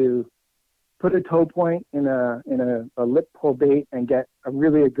to put a toe point in a lip pull bait and get a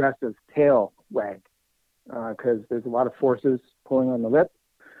really aggressive tail wag, because there's a lot of forces pulling on the lip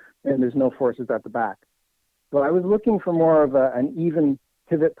and there's no forces at the back. So I was looking for more of an even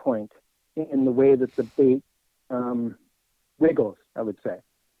pivot point in the way that the bait wiggles, I would say.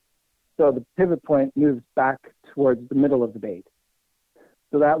 So the pivot point moves back towards the middle of the bait.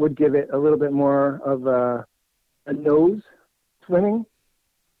 So that would give it a little bit more of a nose swimming,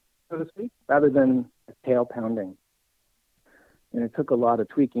 so to speak, rather than a tail pounding. And it took a lot of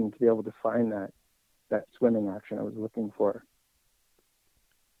tweaking to be able to find that swimming action I was looking for.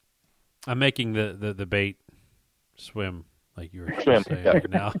 I'm making the bait swim like you were Swim, saying yeah. right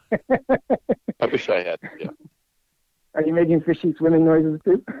now. I wish I had. Yeah. Are you making fishy swimming noises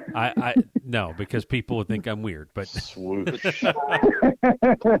too? I no, because people would think I'm weird, but Swoosh.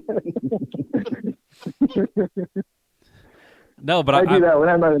 no, but I do that when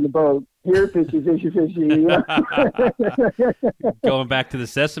I'm out in the boat. Here, fishy. Going back to the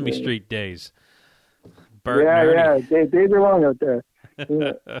Sesame Street days. Bert yeah, and Ernie. yeah. Days are long out there.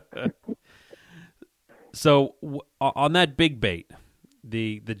 Yeah. So on that big bait,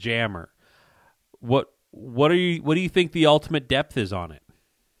 the jammer, what do you think the ultimate depth is on it?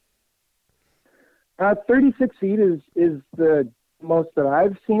 36 feet is the most that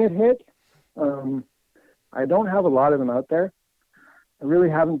I've seen it hit. I don't have a lot of them out there. I really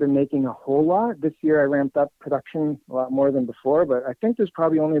haven't been making a whole lot. This year I ramped up production a lot more than before, but I think there's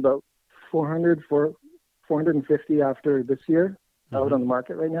probably only about 450 after this year out on the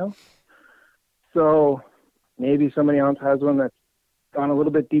market right now. So maybe somebody else has one that's gone a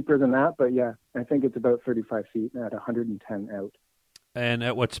little bit deeper than that, but yeah, I think it's about 35 feet at 110 out. And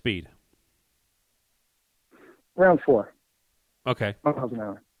at what speed? Around 4. Okay. Miles an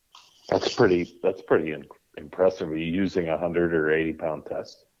hour. That's pretty impressive. Are you using 100 or 80 pound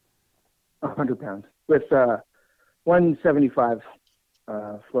test? 100 pounds with 175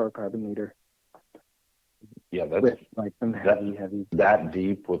 fluorocarbon leader. Yeah, that's with like some heavy. That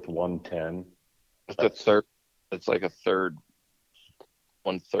deep with 110. It's a third. It's like a third,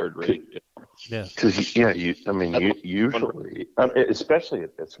 1/3 rate. Yeah. Because usually, especially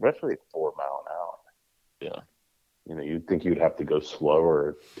at 4 mile an hour. Yeah. You'd think you'd have to go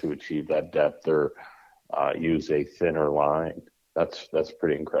slower to achieve that depth or use a thinner line. That's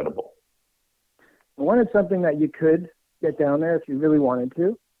pretty incredible. I wanted something that you could get down there if you really wanted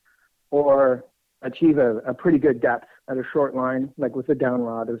to, or achieve a pretty good depth at a short line, like with a down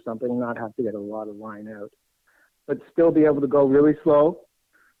rod or something, not have to get a lot of line out, but still be able to go really slow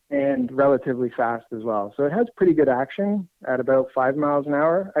and relatively fast as well. So it has pretty good action at about 5 miles an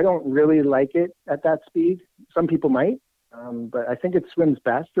hour. I don't really like it at that speed. Some people might, but I think it swims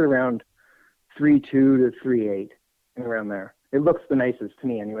best around 3.2 to 3.8 and around there. It looks the nicest to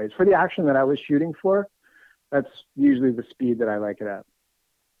me anyways. For the action that I was shooting for, that's usually the speed that I like it at.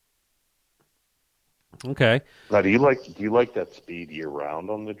 Okay. Now, do you like that speed year round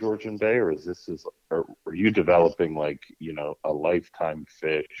on the Georgian Bay, or are you developing a lifetime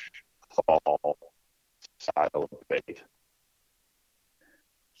fish fall style of bait?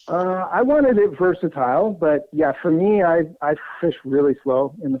 I wanted it versatile, but yeah, for me, I fish really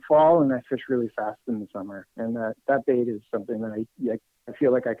slow in the fall and I fish really fast in the summer, and that bait is something that I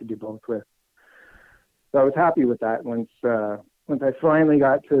feel like I could do both with. So I was happy with that once I finally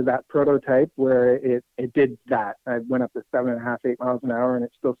got to that prototype where it did that. I went up to 7.5, 8 miles an hour, and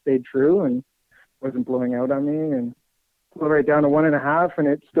it still stayed true and wasn't blowing out on me, and flew right down to 1.5, and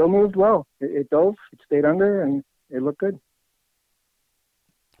it still moved well. It dove, it stayed under, and it looked good.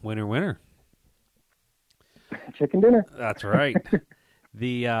 Winner. Chicken dinner. That's right.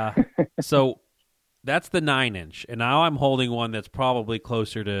 So that's the 9-inch, and now I'm holding one that's probably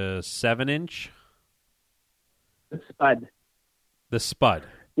closer to 7-inch. The Spud. The Spud.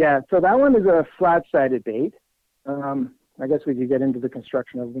 Yeah, so that one is a flat-sided bait. I guess we could get into the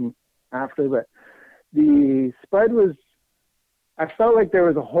construction of them after, but the Spud was, I felt like there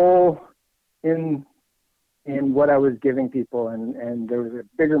was a hole in what I was giving people, and there was a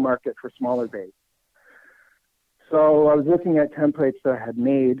bigger market for smaller baits. So I was looking at templates that I had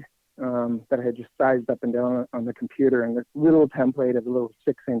made, that I had just sized up and down on the computer, and this little template of a little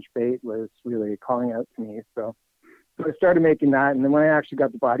 6-inch bait was really calling out to me. So I started making that, and then when I actually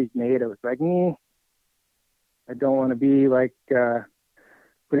got the bodies made, I was like, I don't want to be like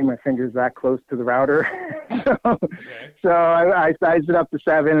putting my fingers that close to the router. So I sized it up to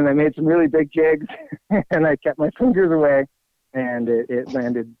 7, and I made some really big jigs, and I kept my fingers away, and it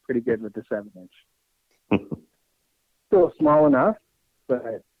landed pretty good with the 7-inch. Still small enough,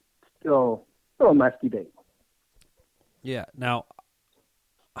 but still a musky bait. Yeah. Now,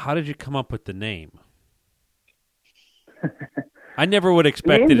 how did you come up with the name? I never would have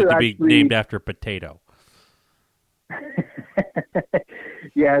expected it to be named after a potato.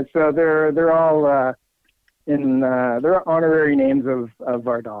 Yeah, so they're all they're honorary names of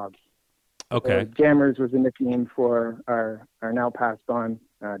our dogs. Okay. Jammers was a nickname for our now passed on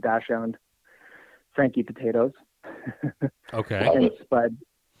dachshund, Frankie Potatoes. Okay. And Spud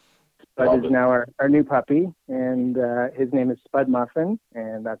is now our new puppy, and his name is Spud Muffin,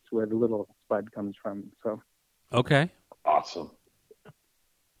 and that's where the little Spud comes from. So. Okay. Awesome.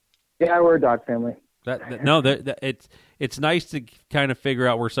 Yeah, we're a dog family. It's nice to kind of figure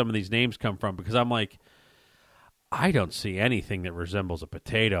out where some of these names come from, because I'm like, I don't see anything that resembles a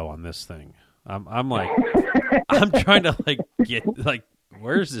potato on this thing. I'm like, I'm trying to like get like,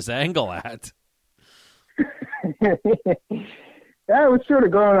 where's this angle at? Yeah, I was sort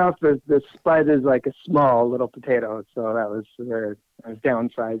of going off the Spud is like a small little potato, so that was where I was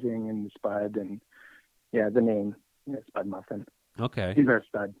downsizing in the Spud, and yeah, the name Spud Muffin. Okay, he's our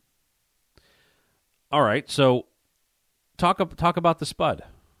stud. All right, so talk about the Spud.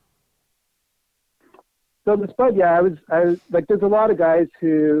 So the Spud, yeah, I was like, there's a lot of guys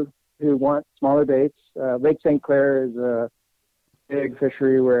who want smaller baits. Lake St. Clair is a big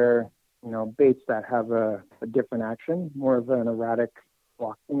fishery where, baits that have a different action, more of an erratic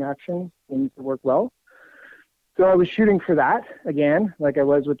walking action, seems to work well. So I was shooting for that again, like I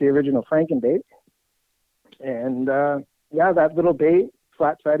was with the original Franken bait. And that little bait,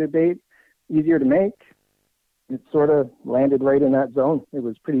 flat-sided bait, easier to make. It sort of landed right in that zone. It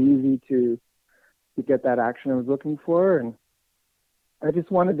was pretty easy to get that action I was looking for, and I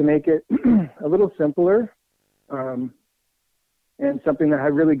just wanted to make it a little simpler, and something that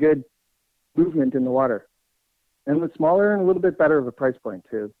had really good movement in the water, and was smaller and a little bit better of a price point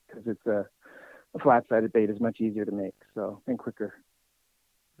too, because it's a flat-sided bait is much easier to make, and quicker.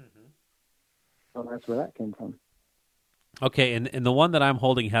 Mm-hmm. So that's where that came from. Okay, and the one that I'm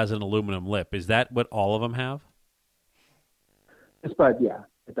holding has an aluminum lip. Is that what all of them have? The Spud, yeah,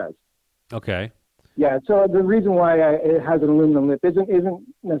 it does. Okay. Yeah, so the reason why it has an aluminum lip isn't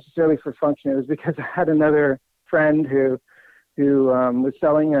necessarily for function. It was because I had another friend who was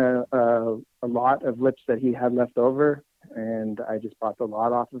selling a lot of lips that he had left over, and I just bought the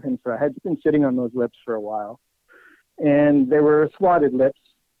lot off of him. So I had been sitting on those lips for a while, and they were swatted lips,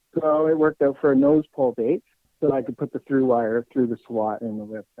 so it worked out for a nose pull bait. So I could put the through wire through the swat in the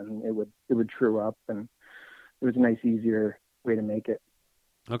lip, and it would true up, and it was a nice, easier way to make it.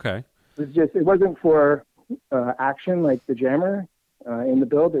 Okay. It wasn't for action like the jammer in the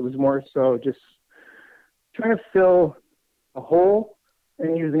build. It was more so just trying to fill a hole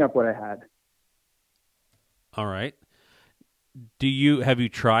and using up what I had. All right. Have you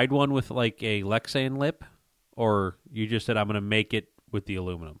tried one with like a Lexan lip, or you just said, I'm going to make it with the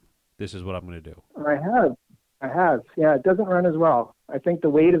aluminum? This is what I'm going to do. I have. Yeah, it doesn't run as well. I think the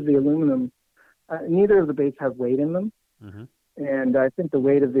weight of the aluminum, neither of the baits have weight in them. Mm-hmm. And I think the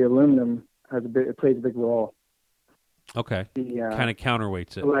weight of the aluminum plays a big role. Okay. Kind of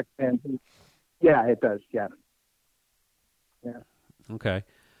counterweights it. Yeah, it does. Yeah. Yeah. Okay.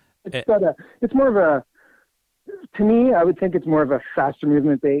 It's more of to me, I would think it's more of a faster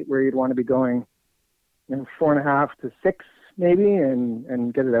movement bait where you'd want to be going, 4.5 to 6 maybe,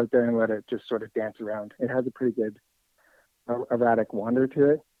 and get it out there and let it just sort of dance around. It has a pretty good erratic wander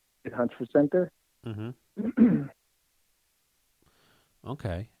to it. It hunts for center. Mm-hmm.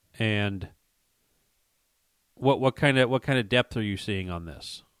 Okay. And what kind of depth are you seeing on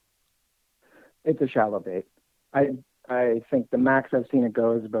this? It's a shallow bait. I think the max I've seen it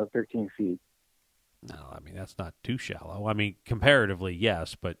go is about 13 feet. No, I mean, that's not too shallow. I mean, comparatively,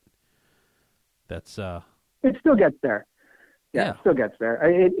 yes, but That's It still gets there. Yeah, it still gets there.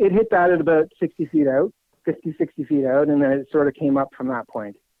 It hit that at about 60 feet out, 50, 60 feet out, and then it sort of came up from that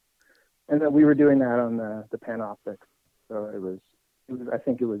point. And then we were doing that on the Panoptic. So it was I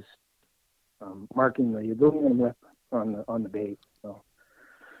think it was marking the aluminum lip on the bait. So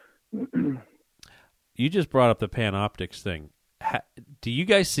you just brought up the Panoptics thing. Do you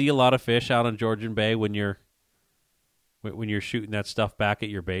guys see a lot of fish out on Georgian Bay when you're shooting that stuff back at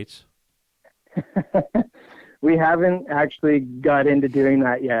your baits? We haven't actually got into doing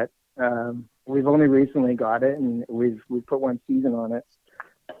that yet. We've only recently got it, and we've put one season on it,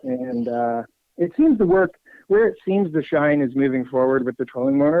 and it seems to work. Where it seems to shine is moving forward with the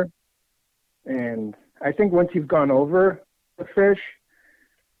trolling motor, and I think once you've gone over the fish,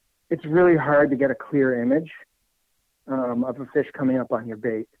 it's really hard to get a clear image of a fish coming up on your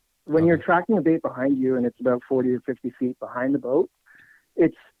bait. When you're tracking a bait behind you and it's about 40 or 50 feet behind the boat,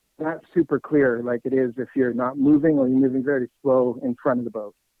 it's not super clear like it is if you're not moving or you're moving very slow in front of the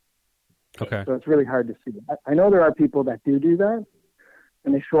boat. Okay. So it's really hard to see. I know there are people that do that,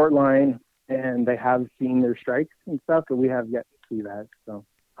 and they short line, and they have seen their strikes and stuff, but we have yet to see that. So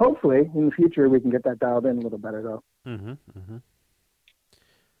hopefully in the future we can get that dialed in a little better, though. Mm-hmm. Mm-hmm.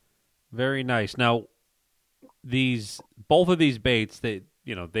 Very nice. Now, both of these baits, they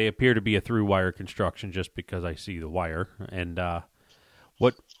appear to be a through wire construction just because I see the wire. And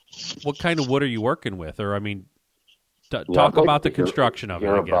what kind of wood are you working with? Or I mean, talk about the construction of it.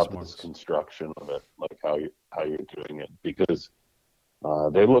 I guess about the construction of it, like how you're doing it, because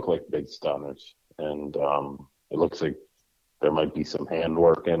they look like big stunners, and it looks like there might be some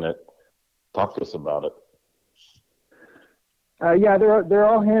handwork in it. Talk to us about it. Yeah, they're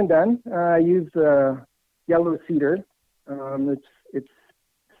all hand done. I use yellow cedar. It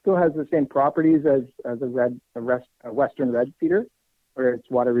still has the same properties as a western red cedar, where it's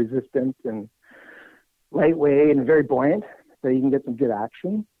water resistant and lightweight and very buoyant, so you can get some good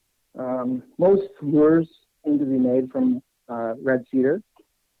action. Most lures seem to be made from red cedar.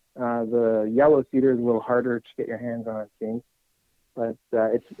 The yellow cedar is a little harder to get your hands on, it seems, but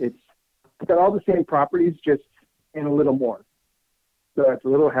it's got all the same properties, just in a little more. So it's a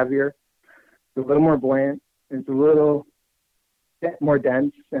little heavier, it's a little more buoyant, it's a little more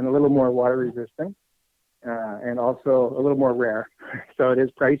dense, and a little more water resistant, and also a little more rare. So it is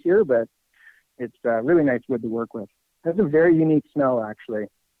pricier, but it's really nice wood to work with. It has a very unique smell, actually. It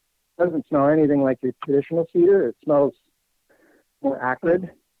doesn't smell anything like your traditional cedar. It smells more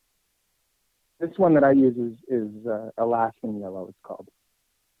acrid. This one that I use is Alaskan yellow, it's called.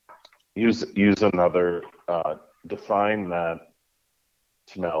 Use another, define that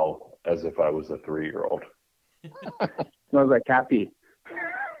smell as if I was a 3-year-old. Smells like cat pee.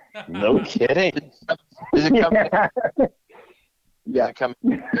 No kidding. Is it coming? Yeah. Is it coming?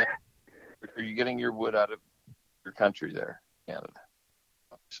 Are you getting your wood out of your country there, Canada?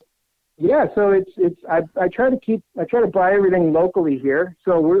 Yeah, so I try to buy everything locally here.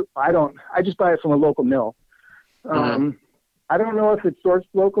 So I just buy it from a local mill. I don't know if it's sourced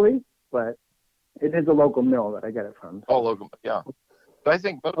locally, but it is a local mill that I get it from. All local, yeah. But I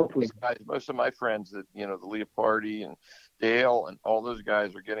think most of my friends that, the Leopardi and Dale and all those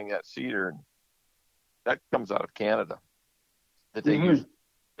guys are getting that cedar. That comes out of Canada. That they use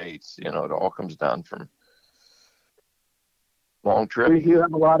baits, it all comes down from long trip. We do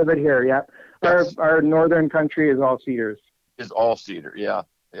have a lot of it here, yeah. Yes. Our northern country is all cedars. Is all cedar, yeah.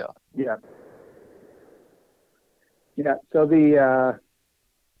 Yeah. Yeah, so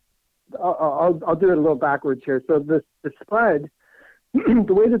I'll do it a little backwards here. So the spud,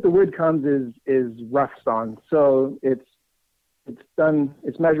 the way that the wood comes is rough sawn. So it's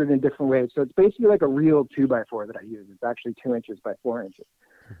measured in different ways. So it's basically like a real 2x4 that I use. It's actually 2 inches by 4 inches.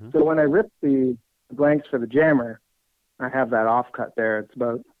 Mm-hmm. So when I rip the blanks for the jammer, I have that offcut there. It's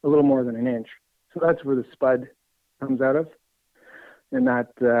about a little more than an inch. So that's where the spud comes out of. And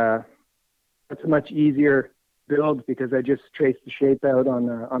that's a much easier build because I just trace the shape out on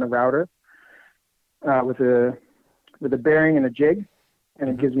a router with a bearing and a jig, and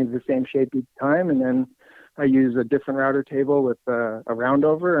it gives me the same shape each time. And then I use a different router table with a round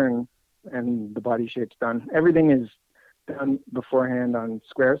over, and the body shape's done. Everything is done beforehand on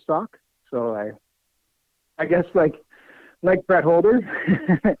square stock. So I guess like Brett Holder,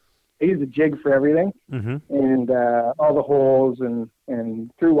 I use a jig for everything, and all the holes and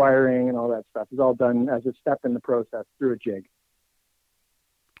through wiring and all that stuff is all done as a step in the process through a jig.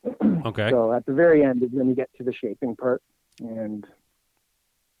 Okay. So at the very end is when you get to the shaping part and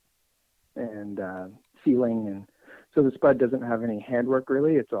sealing, and so the spud doesn't have any handwork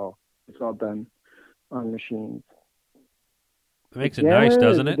really. It's all done on machines. It makes it nice,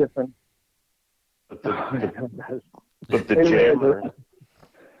 doesn't it? But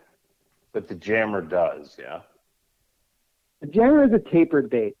the jammer does, yeah. The jammer is a tapered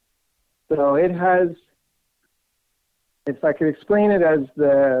bait. So it has, if I could explain it as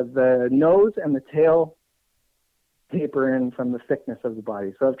the nose and the tail taper in from the thickness of the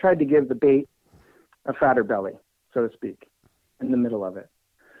body. So I've tried to give the bait a fatter belly, so to speak, in the middle of it.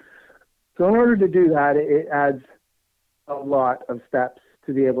 So in order to do that, it adds a lot of steps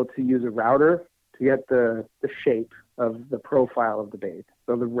to be able to use a router to get the shape of the profile of the bait,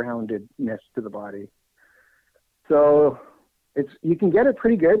 so the roundedness to the body. So you can get it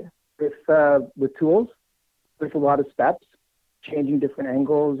pretty good with tools. There's a lot of steps, changing different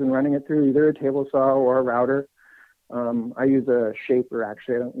angles and running it through either a table saw or a router. I use a shaper,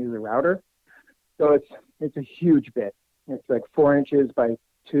 actually. I don't use a router. So it's a huge bit. It's like 4 inches by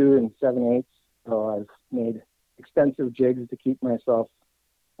 2 7/8. So I've made extensive jigs to keep myself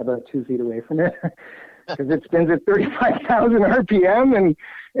about 2 feet away from it because it spins at 35,000 RPM and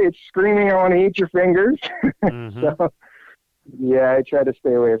it's screaming, I want to eat your fingers. Mm-hmm. So, yeah, I try to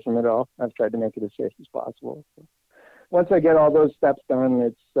stay away from it all. I've tried to make it as safe as possible. So once I get all those steps done,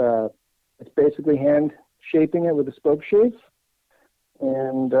 it's basically hand shaping it with a spoke shave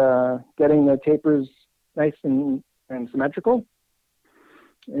and getting the tapers nice and symmetrical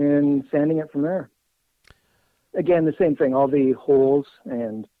and sanding it from there. Again, the same thing, all the holes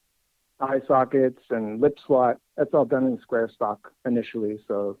and eye sockets and lip slot, that's all done in square stock initially,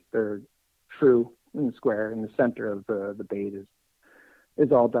 so they're true in the square, and the center of the bait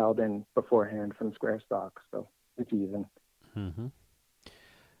is all dialed in beforehand from square stock, so it's even. Mm-hmm.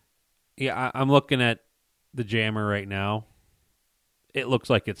 Yeah, I'm looking at the jammer right now. It looks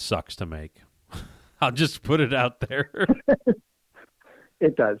like it sucks to make. I'll just put it out there.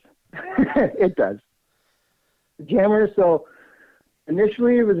 It does. It does. The jammer, so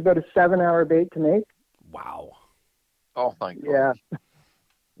initially it was about a 7-hour bait to make. Wow. Oh, thank God.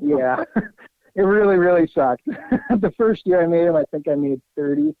 Yeah. It really, really sucked. The first year I made him, I think I made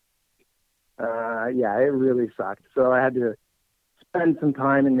 30. Yeah, it really sucked. So I had to spend some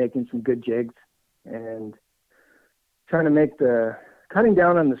time in making some good jigs and trying to cutting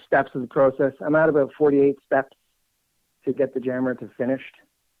down on the steps of the process. I'm at about 48 steps to get the jammer to finished.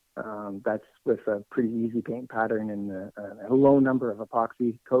 That's with a pretty easy paint pattern and a low number of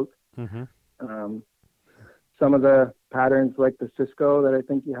epoxy coats. Mm-hmm. Some of the patterns, like the Cisco that I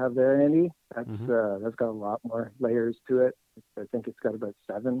think you have there, Andy, that's got a lot more layers to it. I think it's got about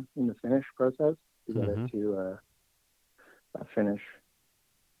 7 in the finish process to get it to a finish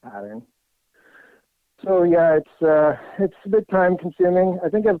pattern. So yeah, it's a bit time consuming. I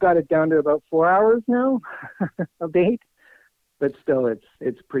think I've got it down to about 4 hours now of bait, but still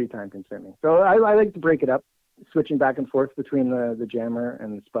it's pretty time consuming. So I like to break it up, switching back and forth between the jammer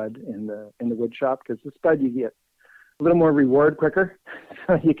and the spud in the wood shop, because the spud you get a little more reward quicker.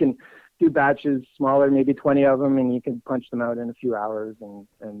 So you can do batches smaller, maybe 20 of them, and you can punch them out in a few hours, and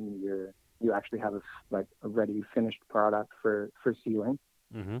you actually have a ready finished product for sealing.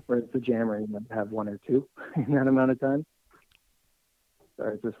 Mm-hmm. Whereas the jammer, you might have 1 or 2 in that amount of time. So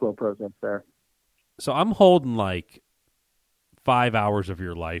it's a slow process there. So I'm holding like 5 hours of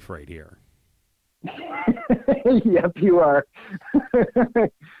your life right here. Yep, you are.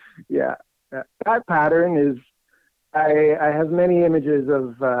 Yeah. That pattern is, I have many images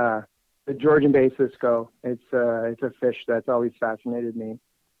of the Georgian Bay Cisco. It's a fish that's always fascinated me.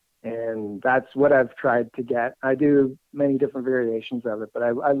 And that's what I've tried to get. I do many different variations of it, but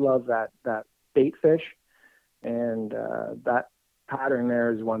I love that bait fish. And that pattern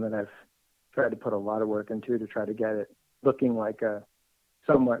there is one that I've tried to put a lot of work into to try to get it looking like a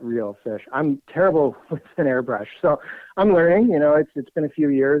somewhat real fish. I'm terrible with an airbrush, so I'm learning. It's been a few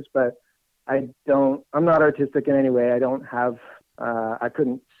years, but I'm not artistic in any way. I don't have, I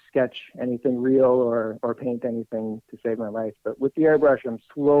couldn't sketch anything real or paint anything to save my life. But with the airbrush, I'm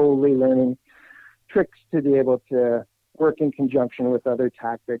slowly learning tricks to be able to work in conjunction with other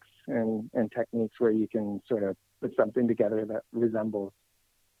tactics and techniques where you can sort of put something together that resembles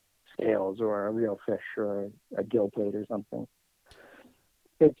scales or a real fish or a gill plate or something.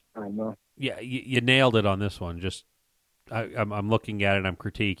 It's fine though. Yeah, you nailed it on this one. Just I'm looking at it, I'm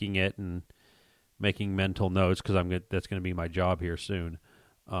critiquing it, and making mental notes because that's going to be my job here soon.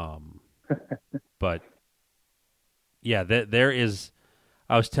 But yeah, there is.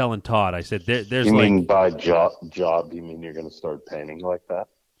 I was telling Todd. I said there's. You mean by job? You mean you're going to start painting like that?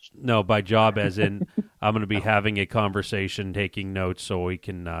 No, by job as in I'm going to be having a conversation, taking notes, so we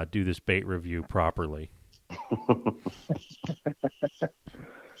can do this bait review properly.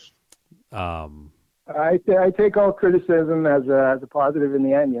 I take all criticism as a positive in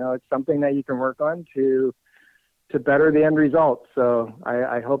the end. It's something that you can work on to better the end result. So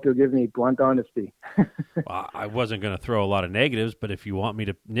I hope you'll give me blunt honesty. Well, I wasn't going to throw a lot of negatives, but if you want me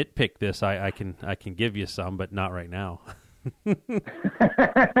to nitpick this, I can give you some, but not right now. Please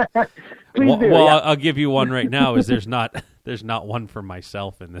do, yeah. I'll give you one right now. Is there's not one for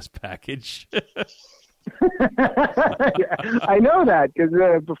myself in this package. Yeah, I know that because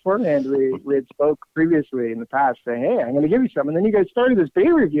beforehand we had spoke previously in the past saying, hey, I'm going to give you some. And then you guys started this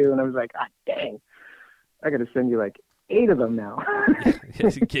bait review, and I was like, dang, I got to send you like 8 of them now.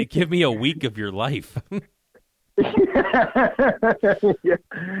 Give me a week of your life. Yeah,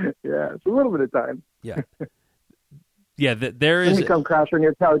 it's a little bit of time. Yeah. Yeah, there is. Let me come crash on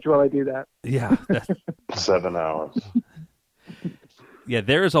your couch while I do that. Yeah. 7 hours. Yeah,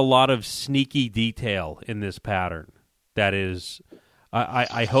 there is a lot of sneaky detail in this pattern. That is,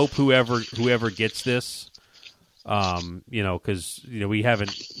 I hope whoever gets this, because we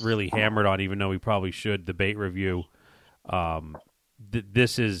haven't really hammered on, even though we probably should, the bait review.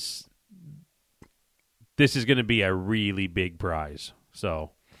 This is going to be a really big prize.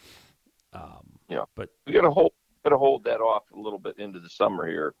 So, yeah, but we got to hold that off a little bit into the summer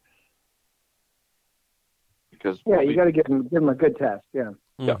here. Because you got to give them a good test. Yeah.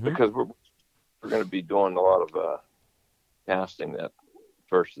 Yeah, because we're going to be doing a lot of casting that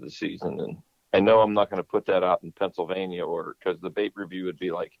first of the season, and I know I'm not going to put that out in Pennsylvania order because the bait review would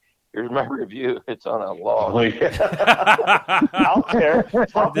be like, "Here's my review. It's on a log." Oh, yeah.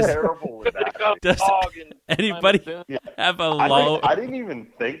 How terrible would that be? Does anybody have a low? I didn't even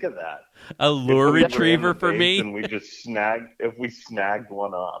think of that. A lure retriever for me, and we just snagged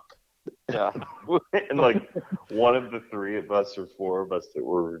one up. Yeah, and like one of the 3 of us or 4 of us that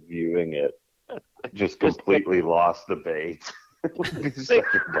were reviewing it just completely lost the bait. It would be such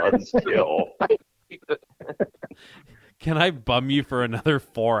a buzzkill. Can I bum you for another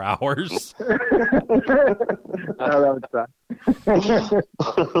 4 hours? No, that would suck.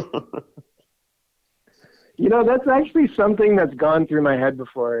 That's actually something that's gone through my head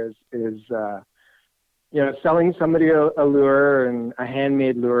before is selling somebody a lure and a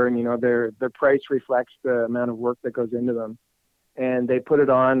handmade lure, and their price reflects the amount of work that goes into them, and they put it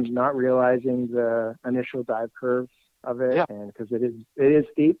on not realizing the initial dive curves of it, and because it is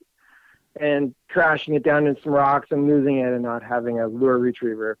steep, and crashing it down in some rocks and losing it and not having a lure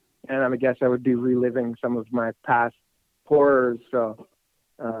retriever, and I guess I would be reliving some of my past horrors. So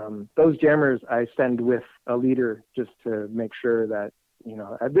those jammers I send with a leader just to make sure that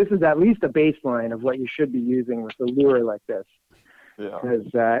this is at least a baseline of what you should be using with a lure like this. Yeah. Because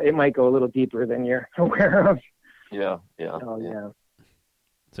it might go a little deeper than you're aware of. Yeah.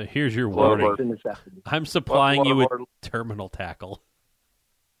 So here's your warning. I'm supplying you with terminal tackle.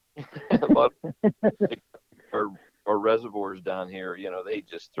 A lot of our reservoirs down here, they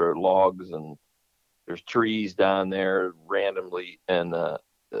just throw logs and there's trees down there randomly. And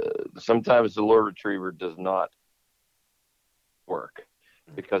sometimes the lure retriever does not work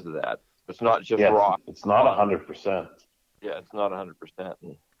because of that. It's not just rock. It's not 100%. Yeah, it's not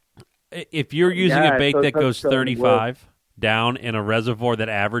 100%. If you're using a bait that goes 35 down in a reservoir that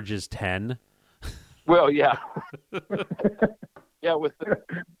averages 10. Well, yeah. Yeah, with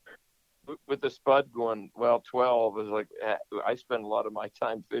the spud going 12, is like I spend a lot of my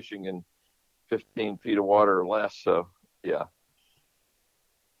time fishing in 15 feet of water or less. So yeah,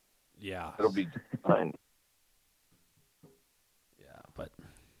 it'll be fine. Yeah, but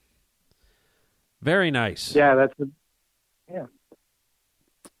very nice. Yeah,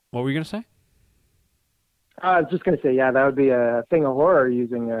 What were you gonna say? I was just gonna say, that would be a thing of horror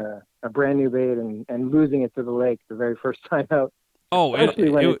using a brand new bait and losing it to the lake the very first time out. Oh, especially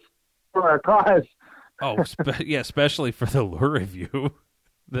when it's for our cause. Oh, especially for the lure review.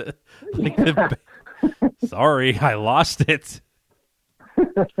 Sorry, I lost it.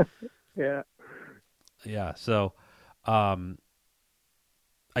 Yeah. Yeah. So, I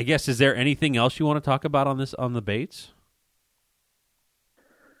guess, is there anything else you want to talk about on the baits?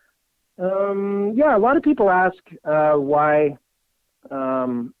 A lot of people ask why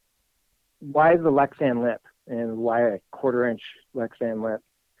the Lexan lip and why a 1/4 inch Lexan lip.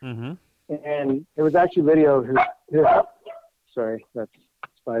 Mm-hmm. And it was actually video. Sorry, that's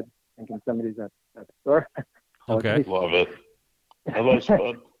Spud thinking somebody's at the door. Okay, love it. Hello,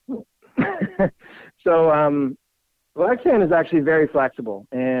 Spud. So, Lexan is actually very flexible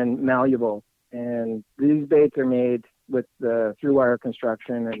and malleable, and these baits are made with the through-wire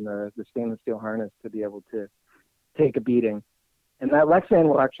construction and the stainless steel harness to be able to take a beating. And that Lexan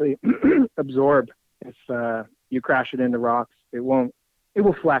will actually absorb if you crash it into rocks. It won't it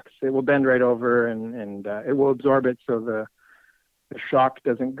will flex. It will bend right over, and it will absorb it, so the shock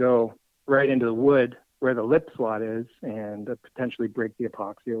doesn't go right into the wood where the lip slot is, and potentially break the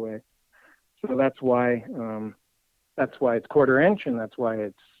epoxy away. So that's why it's 1/4 inch, and that's why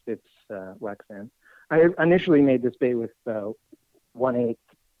it's Lexan. I initially made this bait with 1/8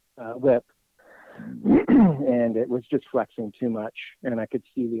 lip, and it was just flexing too much, and I could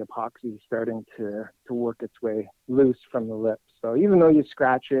see the epoxy starting to work its way loose from the lip. So even though you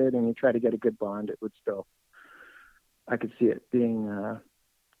scratch it and you try to get a good bond, it would still, I could see it being a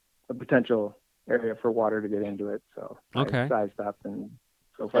potential area for water to get into it. So I sized up, and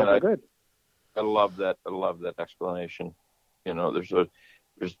so far so good. I love that. I love that explanation. You know, there's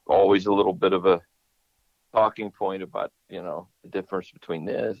always a little bit of a talking point about, you know, the difference between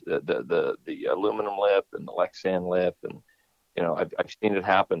the aluminum lip and the Lexan lip, and you know, I've seen it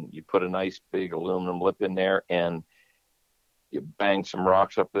happen. You put a nice big aluminum lip in there, and you bang some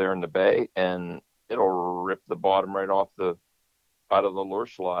rocks up there in the bay, and it'll rip the bottom right off out of the lure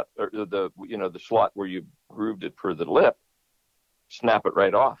slot, or the slot where you grooved it for the lip. Snap it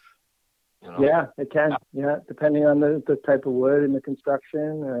right off. You know? Yeah, it can. Yeah, depending on the type of wood and the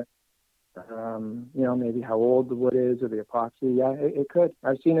construction, or you know, maybe how old the wood is or the epoxy. Yeah, it could.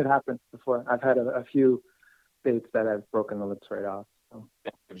 I've seen it happen before. I've had a few baits that have broken the lips right off. So.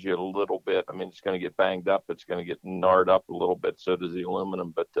 It gives you a little bit. I mean, it's going to get banged up. It's going to get gnarred up a little bit. So does the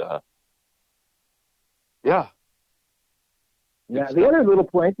aluminum. But yeah. Yeah. The other little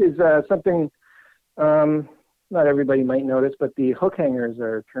point is something not everybody might notice, but the hook hangers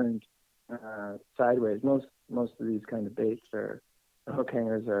are turned sideways. Most of these kind of baits the hook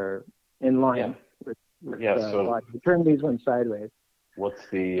hangers are in line with so body. You turn these ones sideways. What's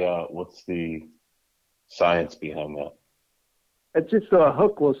the science behind that? It's just so a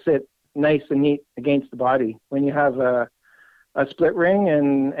hook will sit nice and neat against the body. When you have a split ring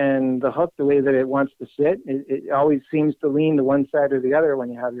and the hook, the way that it wants to sit, it always seems to lean to one side or the other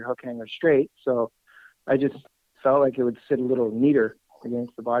when you have your hook hanger straight. So I just felt like it would sit a little neater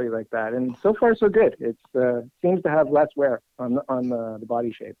against the body like that. And so far, so good. It seems to have less wear on the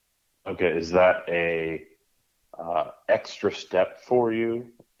body shape. Okay, is that a extra step for you?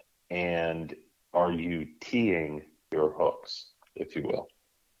 And are you teeing your hooks, if you will?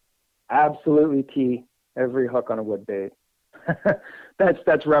 Absolutely tee every hook on a wood bait.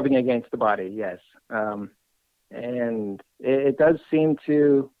 That's rubbing against the body, yes. And it does seem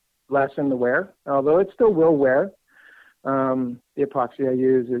to lessen the wear, although it still will wear. The epoxy I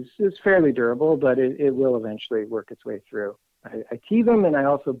use is fairly durable, but it will eventually work its way through. I tee them, and I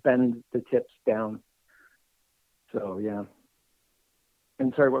also bend the tips down. So, yeah.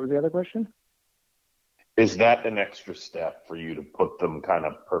 And sorry, what was the other question? Is that an extra step for you to put them kind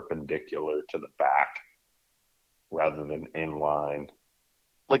of perpendicular to the back rather than in line?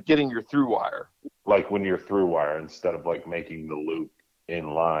 Like getting your through wire. Like when you're through wire, instead of like making the loop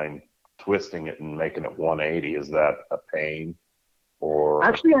in line, twisting it and making it 180, is that a pain? Or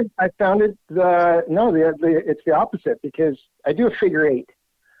actually, I found it it's the opposite, because I do a figure 8.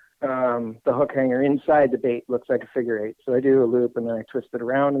 The hook hanger inside the bait looks like a figure 8. So I do a loop, and then I twist it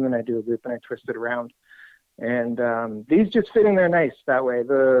around, and then I do a loop and I twist it around. And these just fit in there nice that way.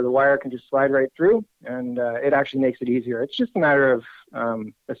 The wire can just slide right through, and it actually makes it easier. It's just a matter of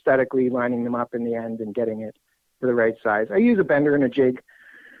aesthetically lining them up in the end and getting it to the right size. I use a bender and a jig,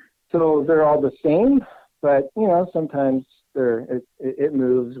 so they're all the same, but you know, sometimes it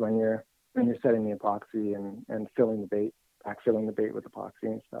moves when you're setting the epoxy and filling the bait, backfilling the bait with epoxy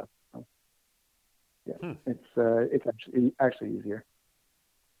and stuff. So, yeah, it's actually easier.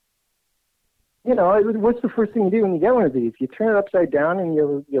 You know, what's the first thing you do when you get one of these? You turn it upside down and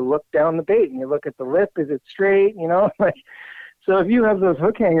you look down the bait and you look at the lip. Is it straight? You know, like, so if you have those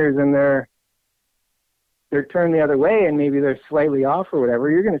hook hangers and they're turned the other way and maybe they're slightly off or whatever,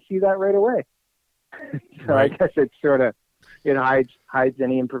 you're going to see that right away. So right. I guess it sort of, you know, hides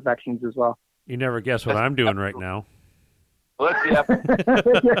any imperfections as well. You never guess what I'm doing right now.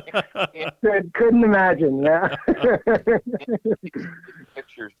 Couldn't imagine. Yeah.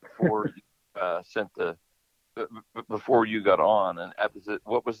 Pictures before you before you got on, and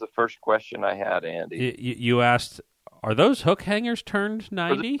what was the first question I had, Andy? You asked, are those hook hangers turned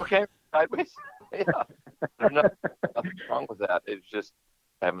 90? Okay, sideways. Yeah, there's nothing wrong with that. It's just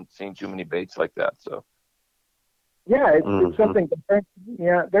I haven't seen too many baits like that. So yeah, it's something different.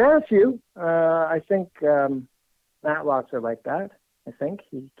 Yeah, there are a few. I think Matlocks are like that. I think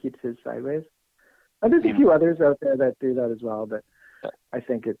he keeps his sideways. There's a few others out there that do that as well, but I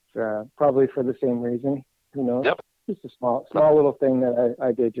think it's probably for the same reason. Who knows? Yep. Just a small little thing that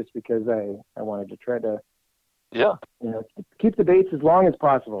I did just because I wanted to try to Yeah. Keep the baits as long as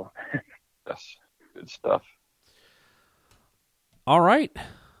possible. Yes. Good stuff. All right.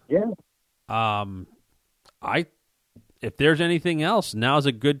 Yeah. If there's anything else, now's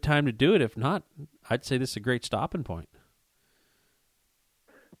a good time to do it. If not, I'd say this is a great stopping point.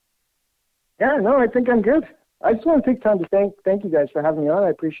 Yeah, no, I think I'm good. I just want to take time to thank you guys for having me on. I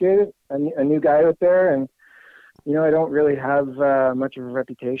appreciate it. A new guy out there, and I don't really have much of a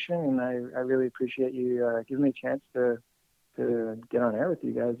reputation, and I really appreciate you giving me a chance to get on air with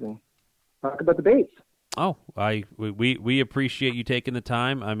you guys and talk about the baits. Oh, we appreciate you taking the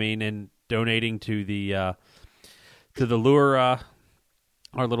time. I mean, and donating to the lure, our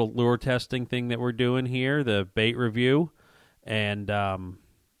little lure testing thing that we're doing here, the bait review, and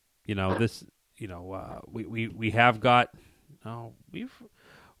we have got.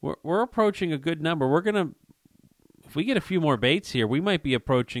 We're approaching a good number. We're gonna, if we get a few more baits here, we might be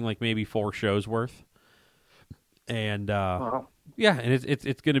approaching like maybe 4 shows worth. And Wow. Yeah, and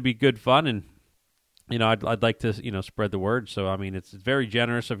it's going to be good fun, and I'd like to spread the word. So I mean, it's very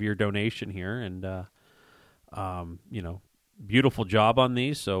generous of your donation here, and beautiful job on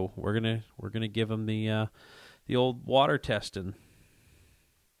these. So we're gonna give them the old water testing.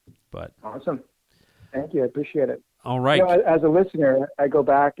 But Awesome. Thank you. I appreciate it. All right. As a listener, I go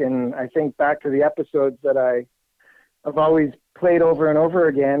back and I think back to the episodes that I've always played over and over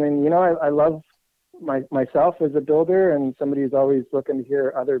again. And, I love myself as a builder and somebody who's always looking to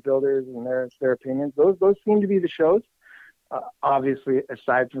hear other builders and their opinions. Those seem to be the shows. Obviously,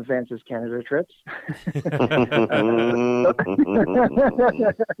 aside from Vance's Canada trips.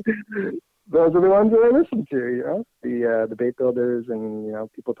 Those are the ones that I listen to, the bait builders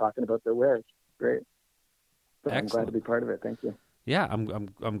and, people talking about their wares. Great. So I'm glad to be part of it. Thank you. Yeah,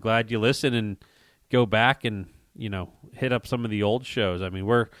 I'm glad you listen and go back and, hit up some of the old shows. I mean,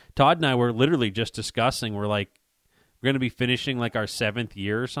 Todd and I were literally just discussing, we're going to be finishing like our 7th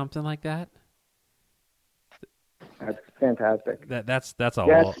year or something like that. That's fantastic. That's a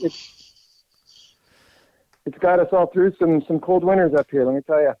lot. It's got us all through some cold winters up here, let me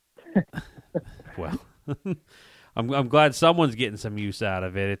tell you. Well, I'm glad someone's getting some use out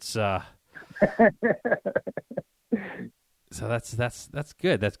of it. It's so that's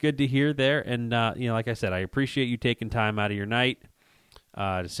good. That's good to hear there. And like I said, I appreciate you taking time out of your night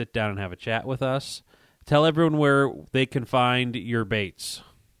to sit down and have a chat with us. Tell everyone where they can find your baits.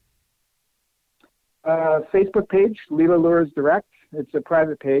 Facebook page, Lila Lures Direct. It's a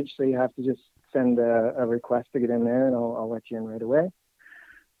private page, so you have to just send a request to get in there, and I'll let you in right away.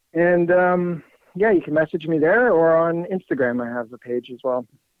 And, you can message me there, or on Instagram I have a page as well.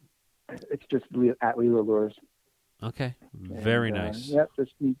 It's just at Lila Lures. Okay, very nice.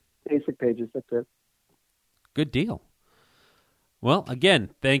 Just basic pages, that's it. Good deal. Well, again,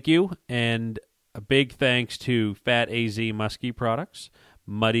 thank you, and a big thanks to Fat AZ Muskie Products,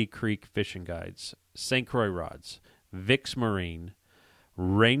 Muddy Creek Fishing Guides, St. Croix Rods, Vix Marine,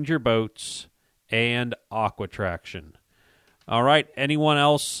 Ranger Boats, and Aqua Traction. All right, anyone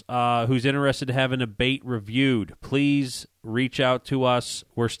else who's interested in having a bait reviewed, please reach out to us.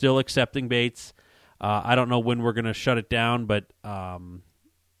 We're still accepting baits. I don't know when we're going to shut it down, but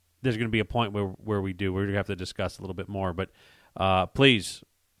there's going to be a point where we do. We're going to have to discuss a little bit more. But please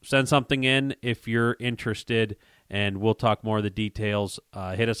send something in if you're interested, and we'll talk more of the details.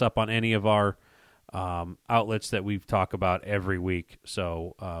 Hit us up on any of our outlets that we've talked about every week.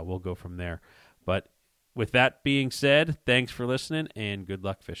 So we'll go from there. But with that being said, thanks for listening, and good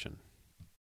luck fishing.